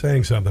 it is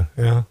saying something.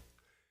 Yeah.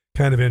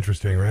 Kind of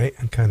interesting, right?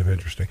 Kind of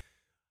interesting.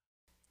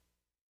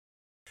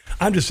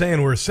 I'm just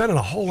saying we're sending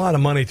a whole lot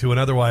of money to an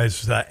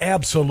otherwise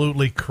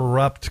absolutely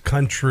corrupt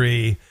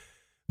country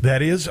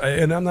that is,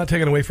 and I'm not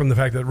taking away from the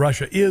fact that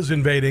Russia is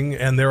invading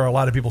and there are a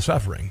lot of people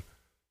suffering.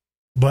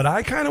 But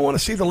I kind of want to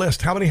see the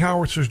list. How many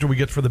howitzers do we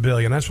get for the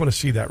billion? I just want to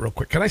see that real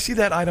quick. Can I see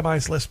that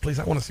itemized list, please?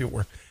 I want to see what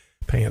we're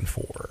paying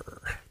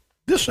for.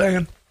 Just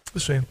saying.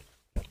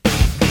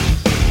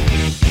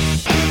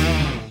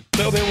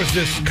 So there was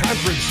this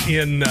conference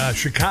in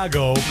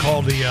Chicago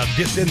called the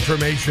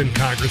Disinformation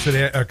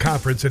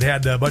Conference. It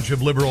had a bunch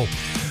of liberal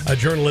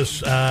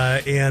journalists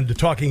and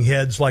talking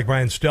heads like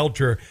Brian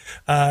Stelter,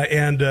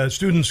 and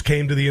students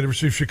came to the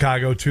University of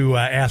Chicago to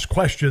ask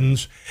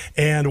questions.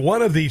 And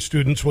one of these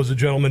students was a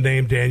gentleman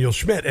named Daniel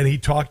Schmidt, and he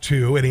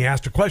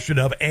asked a question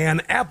of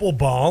Ann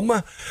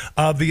Applebaum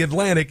of The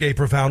Atlantic, a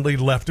profoundly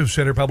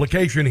left-of-center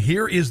publication.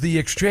 Here is the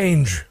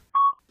exchange.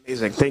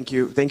 Amazing. Thank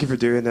you. Thank you for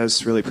doing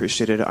this. Really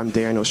appreciate it. I'm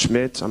Daniel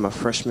Schmidt. I'm a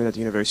freshman at the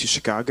University of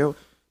Chicago.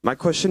 My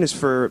question is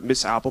for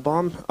Ms.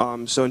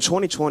 Applebaum. So in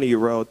 2020, you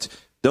wrote,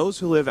 "Those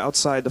who live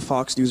outside the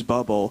Fox News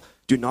bubble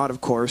do not, of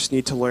course,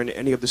 need to learn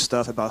any of the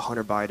stuff about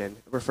Hunter Biden,"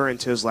 referring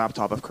to his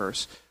laptop, of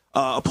course.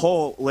 A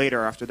poll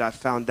later after that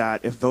found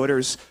that if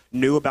voters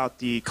knew about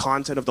the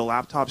content of the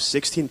laptop,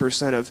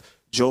 16% of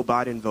Joe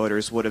Biden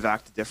voters would have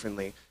acted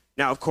differently.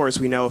 Now, of course,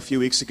 we know a few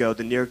weeks ago,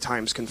 the New York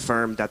Times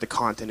confirmed that the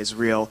content is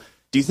real.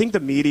 Do you think the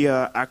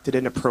media acted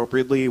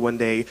inappropriately when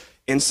they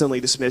instantly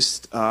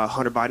dismissed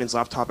Hunter Biden's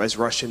laptop as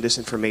Russian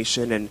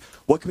disinformation? And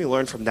what can we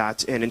learn from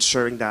that in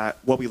ensuring that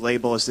what we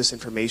label as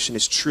disinformation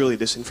is truly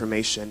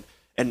disinformation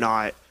and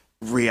not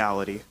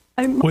reality?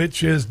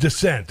 Which is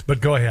dissent, but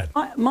go ahead.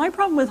 My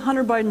problem with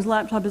Hunter Biden's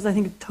laptop is I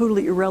think it's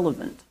totally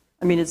irrelevant.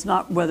 I mean, it's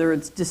not whether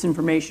it's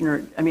disinformation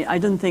or, I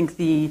don't think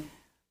the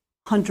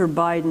Hunter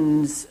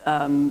Biden's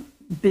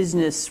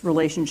business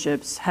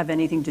relationships have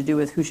anything to do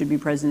with who should be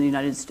president of the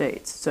United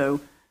States.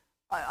 So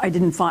I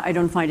don't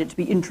find it to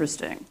be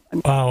interesting.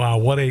 Wow,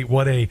 what a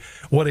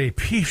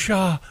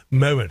Pisha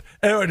moment.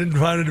 Oh, I didn't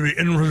find it to be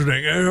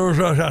interesting.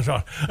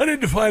 I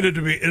didn't find it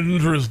to be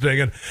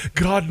interesting. And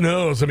God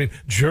knows,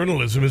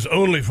 journalism is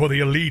only for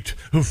the elite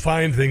who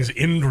find things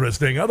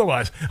interesting.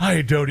 Otherwise,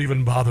 I don't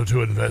even bother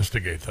to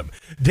investigate them.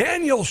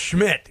 Daniel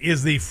Schmidt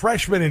is the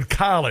freshman in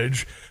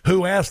college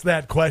who asked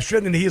that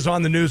question, and he is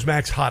on the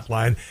Newsmax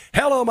hotline.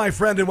 Hello, my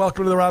friend, and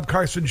welcome to the Rob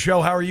Carson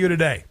Show. How are you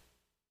today?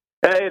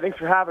 Hey, thanks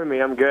for having me.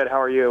 I'm good.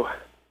 How are you?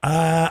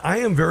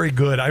 I am very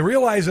good. I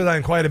realize that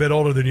I'm quite a bit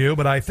older than you,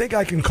 but I think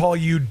I can call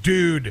you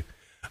dude.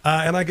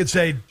 And I could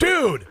say,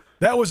 dude,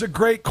 that was a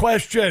great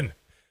question.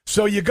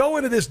 So you go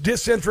into this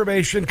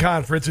disinformation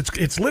conference.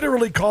 It's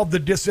literally called the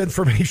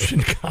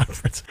Disinformation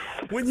Conference.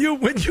 When you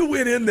went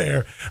in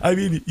there,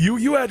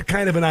 you had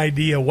kind of an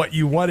idea what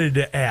you wanted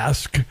to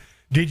ask.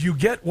 Did you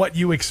get what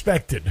you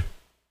expected?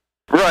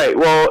 Right.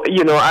 Well,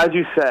 as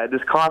you said,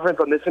 this conference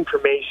on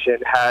disinformation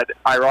had,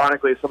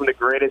 ironically, some of the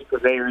greatest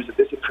purveyors of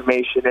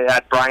disinformation. It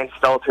had Brian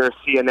Stelter of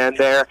CNN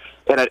there,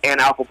 and had Ann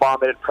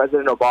Applebaum, and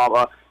President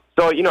Obama.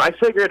 So, I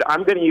figured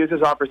I'm going to use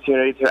this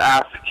opportunity to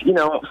ask,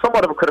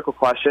 somewhat of a critical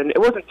question. It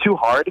wasn't too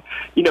hard.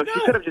 She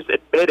could have just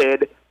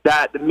admitted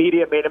that the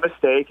media made a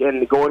mistake,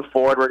 and going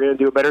forward, we're going to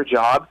do a better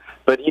job.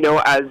 But,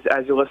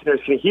 as your listeners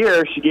can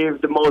hear, she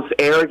gave the most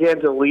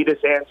arrogant,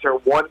 elitist answer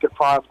one could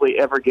possibly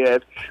ever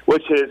give,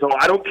 which is,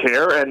 I don't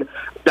care, and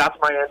that's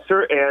my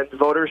answer, and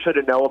voters should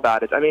know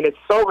about it. It's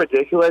so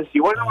ridiculous.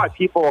 You want to know why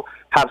people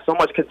have so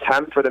much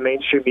contempt for the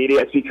mainstream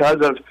media? It's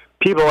because of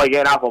people like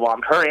Ann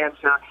Applebaum. Her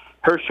answer,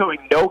 her showing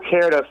no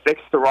care to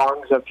fix the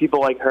wrongs of people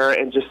like her,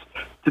 and just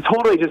to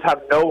totally just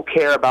have no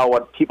care about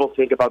what people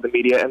think about the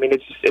media.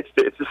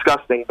 It's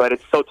disgusting, but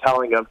it's so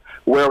telling of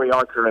where we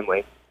are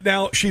currently.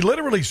 Now, she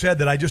literally said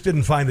that I just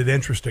didn't find it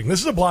interesting.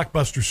 This is a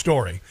blockbuster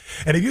story.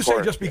 And if you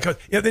say just because,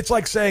 it's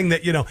like saying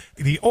that,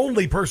 the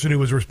only person who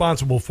was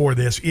responsible for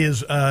this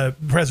is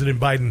President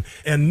Biden,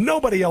 and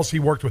nobody else he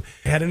worked with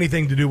had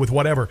anything to do with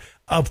whatever.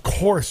 Of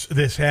course,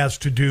 this has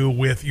to do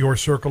with your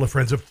circle of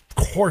friends. Of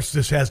course,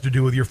 this has to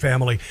do with your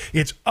family.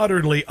 It's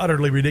utterly,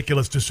 utterly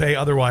ridiculous to say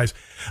otherwise.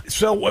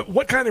 So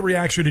what kind of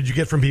reaction did you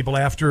get from people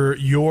after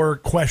your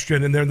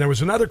question? And then there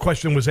was another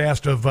question was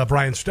asked of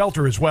Brian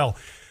Stelter as well.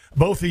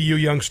 Both of you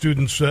young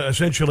students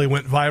essentially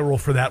went viral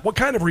for that. What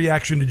kind of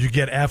reaction did you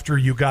get after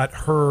you got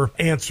her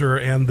answer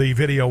and the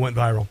video went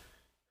viral?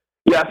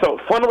 Yeah, so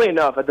funnily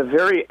enough, at the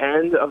very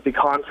end of the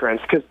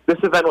conference, because this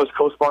event was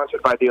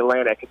co-sponsored by The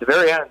Atlantic, at the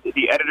very end,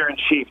 the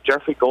editor-in-chief,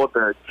 Jeffrey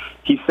Goldberg,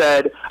 he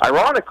said,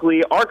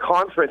 ironically, our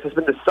conference has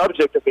been the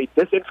subject of a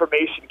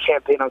disinformation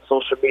campaign on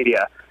social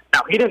media.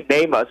 Now, he didn't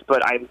name us,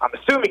 but I'm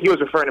assuming he was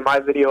referring to my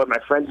video and my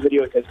friend's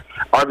video because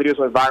our videos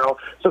went viral.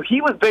 So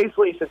he was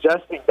basically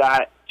suggesting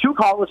that two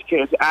college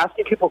kids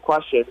asking people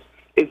questions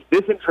is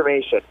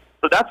disinformation.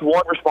 So that's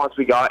one response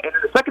we got. And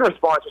then the second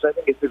response, which I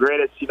think is the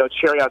greatest,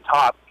 cherry on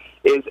top,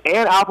 is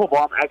Ann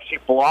Applebaum actually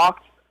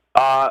blocked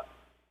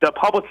the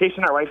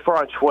publication I write for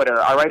on Twitter.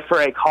 I write for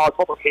a college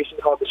publication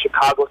called The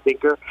Chicago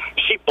Thinker.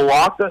 She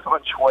blocked us on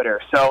Twitter.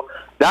 So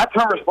that's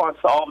her response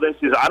to all of this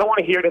is, I don't want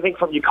to hear anything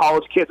from you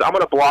college kids. I'm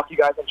going to block you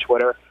guys on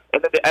Twitter.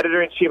 And then the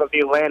editor-in-chief of The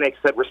Atlantic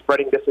said we're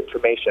spreading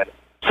disinformation.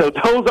 So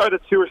those are the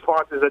two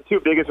responses, the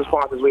two biggest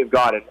responses we've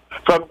gotten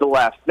from the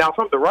left. Now,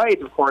 from the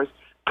right, of course,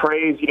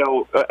 praise,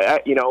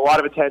 a lot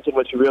of attention,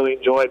 which we really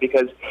enjoy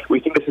because we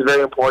think this is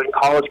very important.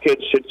 College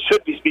kids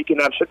should be speaking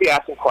up, should be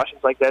asking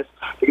questions like this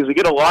because we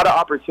get a lot of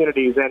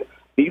opportunities. And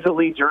these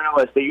elite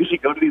journalists, they usually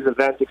go to these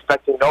events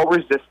expecting no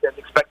resistance,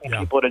 expecting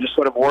people to just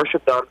sort of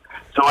worship them.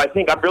 So I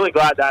think I'm really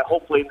glad that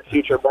hopefully in the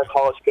future more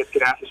college kids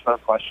can ask us fun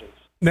questions.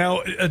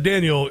 Now,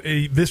 Daniel,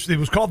 it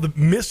was called the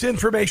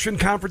Misinformation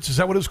Conference. Is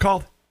that what it was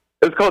called?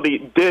 It was called the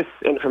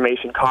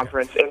Disinformation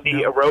Conference and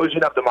the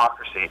Erosion of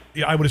Democracy.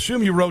 Yeah, I would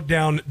assume you wrote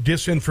down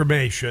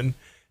disinformation.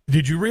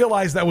 Did you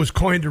realize that was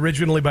coined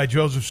originally by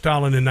Joseph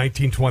Stalin in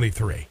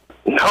 1923?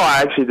 No,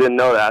 I actually didn't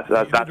know that.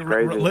 That's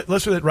crazy.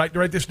 Listen,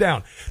 write this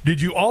down.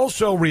 Did you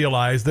also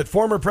realize that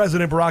former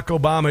President Barack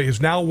Obama is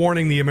now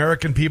warning the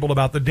American people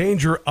about the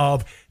danger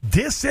of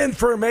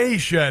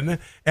disinformation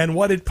and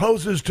what it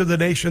poses to the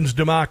nation's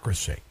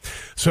democracy?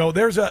 So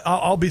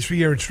I'll be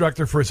your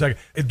instructor for a second.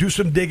 Do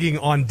some digging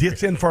on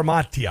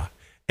disinformatia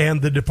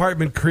and the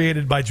department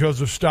created by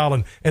Joseph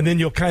Stalin, and then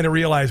you'll kind of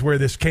realize where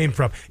this came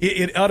from.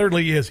 It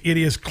utterly is. It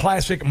is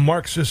classic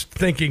Marxist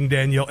thinking,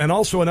 Daniel. And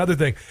also another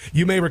thing,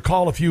 you may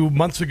recall a few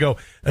months ago,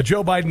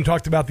 Joe Biden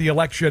talked about the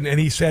election, and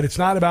he said it's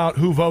not about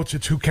who votes,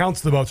 it's who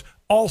counts the votes.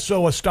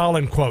 Also a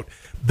Stalin quote.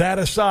 That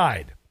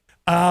aside,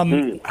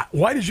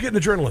 why did you get into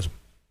journalism?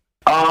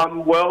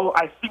 Well,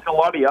 I think a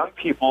lot of young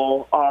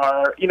people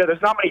are,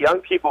 there's not many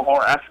young people who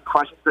are asking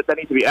questions that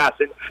need to be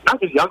asked. And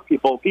not just young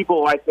people,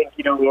 I think,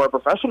 who are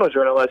professional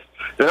journalists,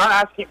 they're not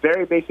asking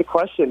very basic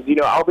questions.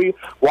 I'll be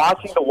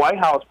watching the White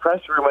House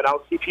press room and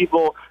I'll see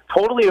people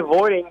totally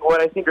avoiding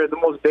what I think are the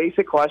most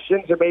basic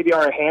questions. There maybe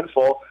are a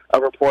handful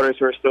of reporters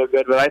who are still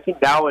good, but I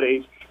think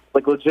nowadays,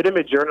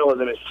 legitimate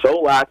journalism is so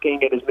lacking.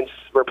 It has been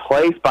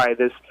replaced by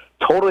this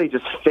totally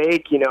just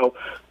fake,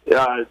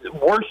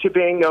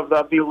 worshiping of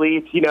the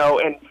elites,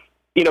 and,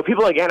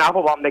 people like Ann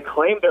Applebaum, they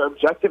claim they're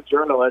objective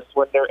journalists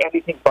when they're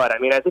anything but. I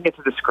mean, I think it's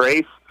a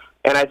disgrace,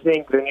 and I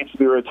think there needs to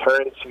be a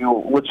return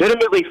to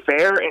legitimately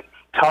fair and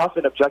tough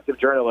and objective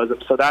journalism.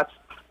 So that's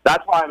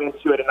why I'm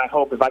into it, and I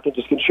hope if I can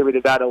just contribute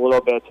to that a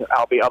little bit,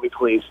 I'll be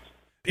pleased.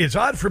 It's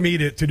odd for me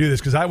to do this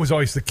because I was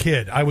always the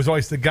kid. I was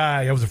always the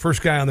guy. I was the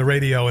first guy on the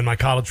radio in my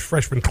college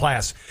freshman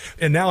class.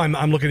 And now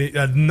I'm looking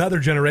at another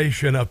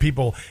generation of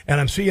people, and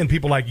I'm seeing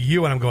people like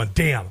you, and I'm going,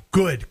 damn,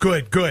 good.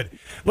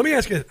 Let me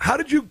ask you, how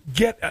did you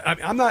get, I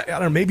don't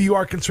know, maybe you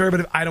are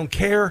conservative. I don't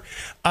care.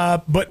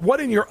 But what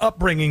in your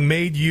upbringing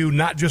made you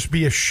not just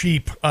be a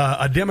sheep,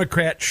 a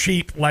Democrat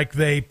sheep like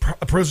they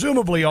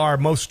presumably are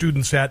most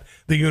students at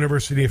the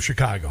University of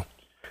Chicago?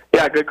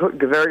 Yeah,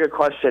 very good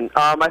question.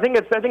 I think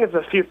it's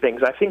a few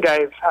things. I think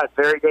I've had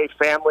a very great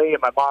family,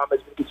 and my mom has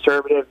been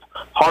conservative,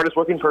 hardest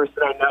working person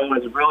I know,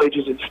 has really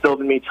just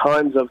instilled in me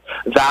tons of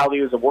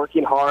values of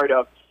working hard,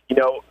 of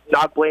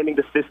not blaming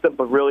the system,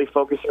 but really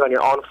focusing on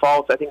your own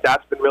faults. I think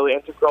that's been really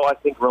integral. I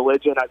think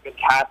religion, I've been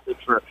Catholic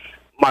for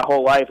my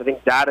whole life. I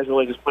think that has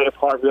really just played a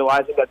part,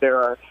 realizing that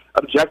there are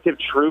objective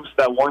truths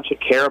that one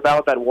should care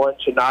about, that one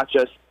should not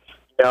just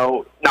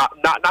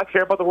not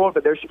care about the world,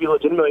 but there should be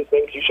legitimately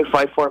things you should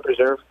fight for and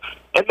preserve.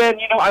 And then,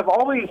 I've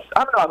always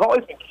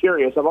been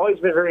curious. I've always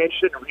been very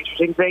interested in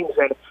researching things,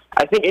 and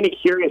I think any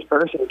curious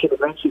person can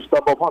eventually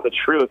stumble upon the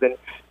truth. And,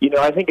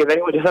 I think if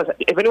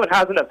anyone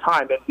has enough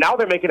time, and now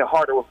they're making it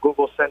harder with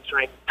Google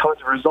censoring tons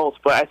of results,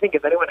 but I think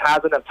if anyone has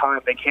enough time,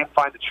 they can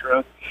find the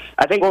truth.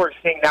 I think what we're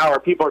seeing now are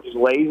people are just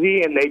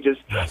lazy, and they just,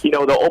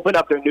 they'll open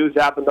up their news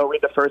app and they'll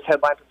read the first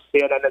headline from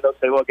CNN, and they'll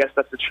say, well, I guess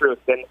that's the truth.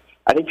 And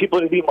I think people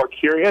need to be more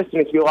curious.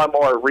 There needs to be a lot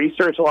more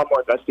research, a lot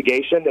more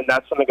investigation, and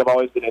that's something I've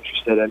always been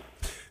interested in.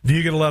 Do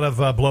you get a lot of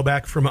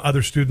blowback from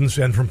other students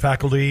and from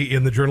faculty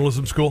in the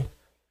journalism school?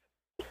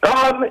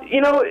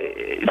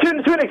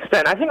 To an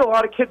extent. I think a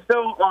lot of kids,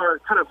 though, are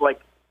kind of like,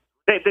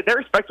 they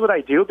respect what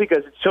I do because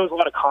it shows a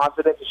lot of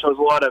confidence. It shows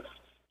a lot of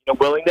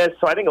willingness.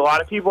 So I think a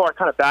lot of people are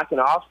kind of backing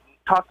off,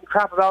 talking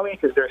crap about me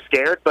because they're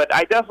scared. But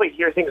I definitely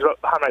hear things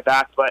behind my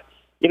back. But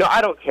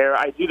I don't care.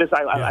 I do this.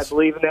 I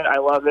believe in it. I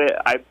love it.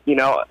 I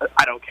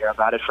don't care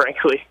about it,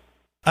 frankly.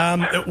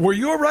 Were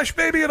you a Rush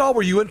baby at all?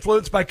 Were you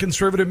influenced by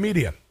conservative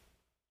media?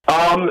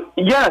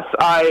 Yes,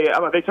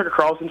 I'm a big Tucker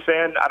Carlson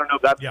fan. I don't know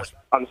if that's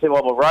on the same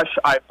level of Rush.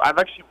 I've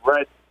actually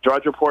read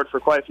Drudge Report for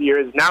quite a few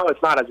years. Now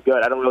it's not as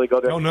good. I don't really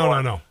go there.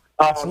 No.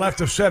 It's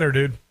left of center,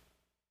 dude.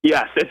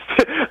 Yes,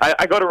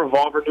 I go to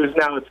Revolver News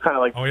now. It's kind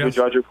of like the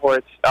Drudge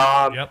Report.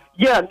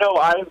 Yeah, no,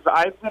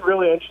 I've been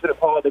really interested in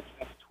politics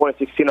since the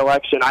 2016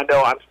 election. I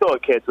know I'm still a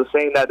kid, so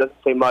saying that doesn't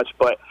say much.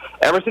 But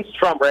ever since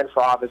Trump ran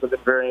for office, I've been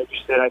very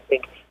interested. I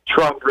think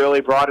Trump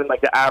really brought in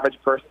the average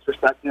person's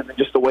perspective and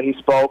just the way he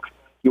spoke.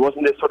 He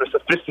wasn't this sort of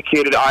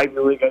sophisticated, Ivy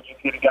League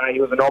educated guy.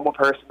 He was a normal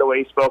person. The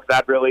way he spoke,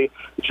 that really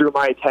drew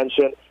my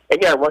attention.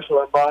 And Rush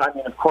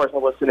Limbaugh, of course, I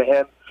listen to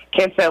him.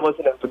 Can't say I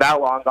listened to him for that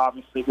long,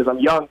 obviously, because I'm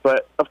young.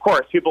 But, of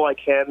course, people like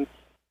him,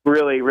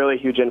 really, really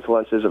huge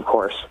influences, of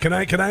course. Can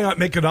I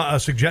make a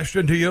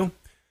suggestion to you?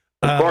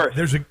 Of course.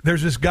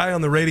 There's this guy on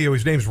the radio.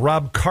 His name's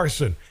Rob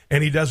Carson,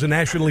 and he does a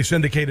nationally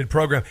syndicated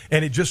program,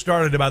 and it just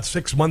started about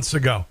 6 months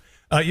ago.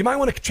 You might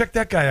want to check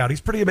that guy out.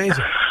 He's pretty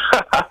amazing.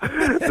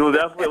 We'll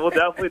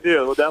definitely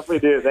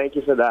do. Thank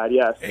you for that.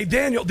 Yes. Hey,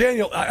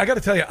 Daniel, I got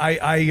to tell you,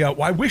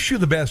 I wish you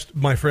the best,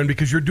 my friend,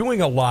 because you're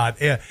doing a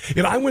lot.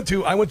 I went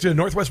to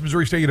Northwest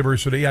Missouri State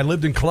University. I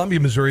lived in Columbia,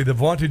 Missouri, the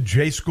vaunted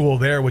J school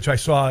there, which I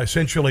saw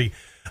essentially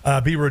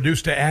be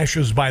reduced to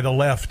ashes by the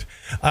left.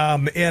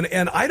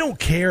 And I don't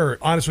care,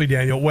 honestly,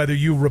 Daniel, whether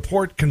you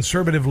report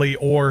conservatively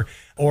or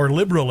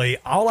liberally.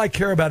 All I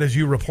care about is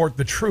you report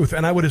the truth.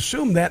 And I would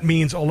assume that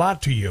means a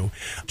lot to you,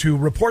 to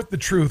report the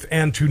truth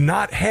and to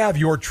not have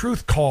your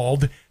truth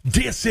called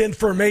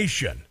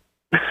disinformation.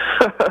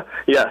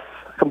 Yes.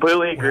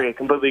 Completely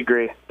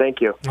agree. Thank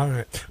you. All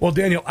right. Well,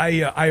 Daniel,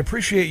 I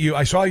appreciate you.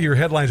 I saw your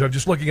headlines. I'm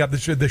just looking up the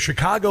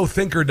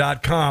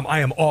ChicagoThinker.com. I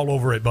am all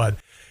over it, bud.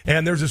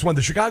 And there's this one.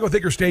 The Chicago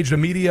Thinker staged a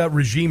media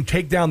regime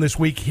takedown this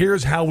week.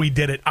 Here's how we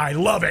did it. I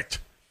love it.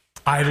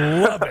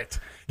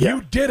 Yeah.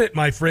 You did it,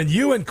 my friend.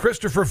 You and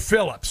Christopher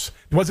Phillips.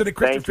 Wasn't it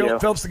Christopher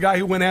Phillips, the guy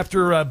who went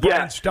after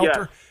Brian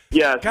Stelter?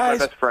 Yeah, guys,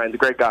 my best friend.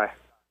 Great guy.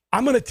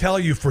 I'm going to tell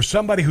you, for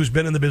somebody who's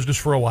been in the business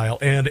for a while,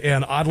 and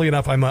oddly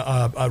enough, I'm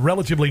a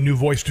relatively new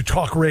voice to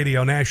talk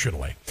radio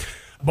nationally.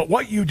 But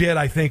what you did,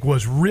 I think,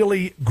 was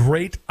really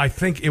great. I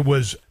think it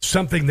was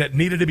something that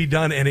needed to be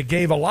done, and it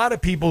gave a lot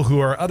of people who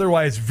are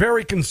otherwise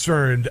very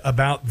concerned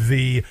about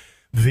the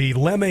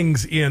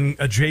lemmings in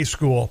a J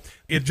school.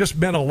 It just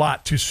meant a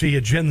lot to see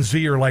a Gen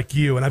Zer like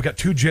you, and I've got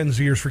 2 Gen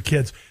Zers for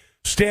kids,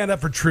 stand up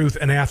for truth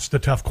and ask the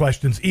tough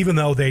questions, even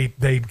though they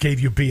gave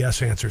you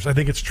BS answers. I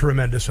think it's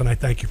tremendous, and I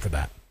thank you for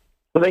that.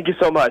 Well, thank you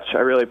so much. I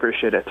really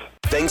appreciate it.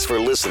 Thanks for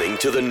listening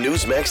to the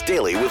Newsmax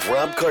Daily with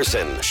Rob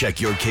Carson. Check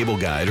your cable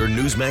guide or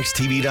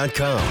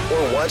NewsmaxTV.com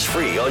or watch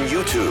free on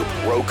YouTube,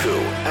 Roku,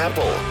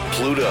 Apple,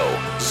 Pluto,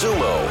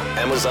 Zumo,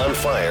 Amazon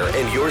Fire,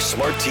 and your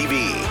smart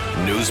TV.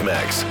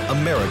 Newsmax,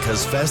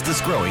 America's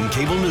fastest growing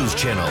cable news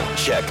channel.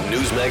 Check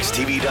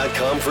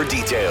NewsmaxTV.com for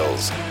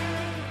details.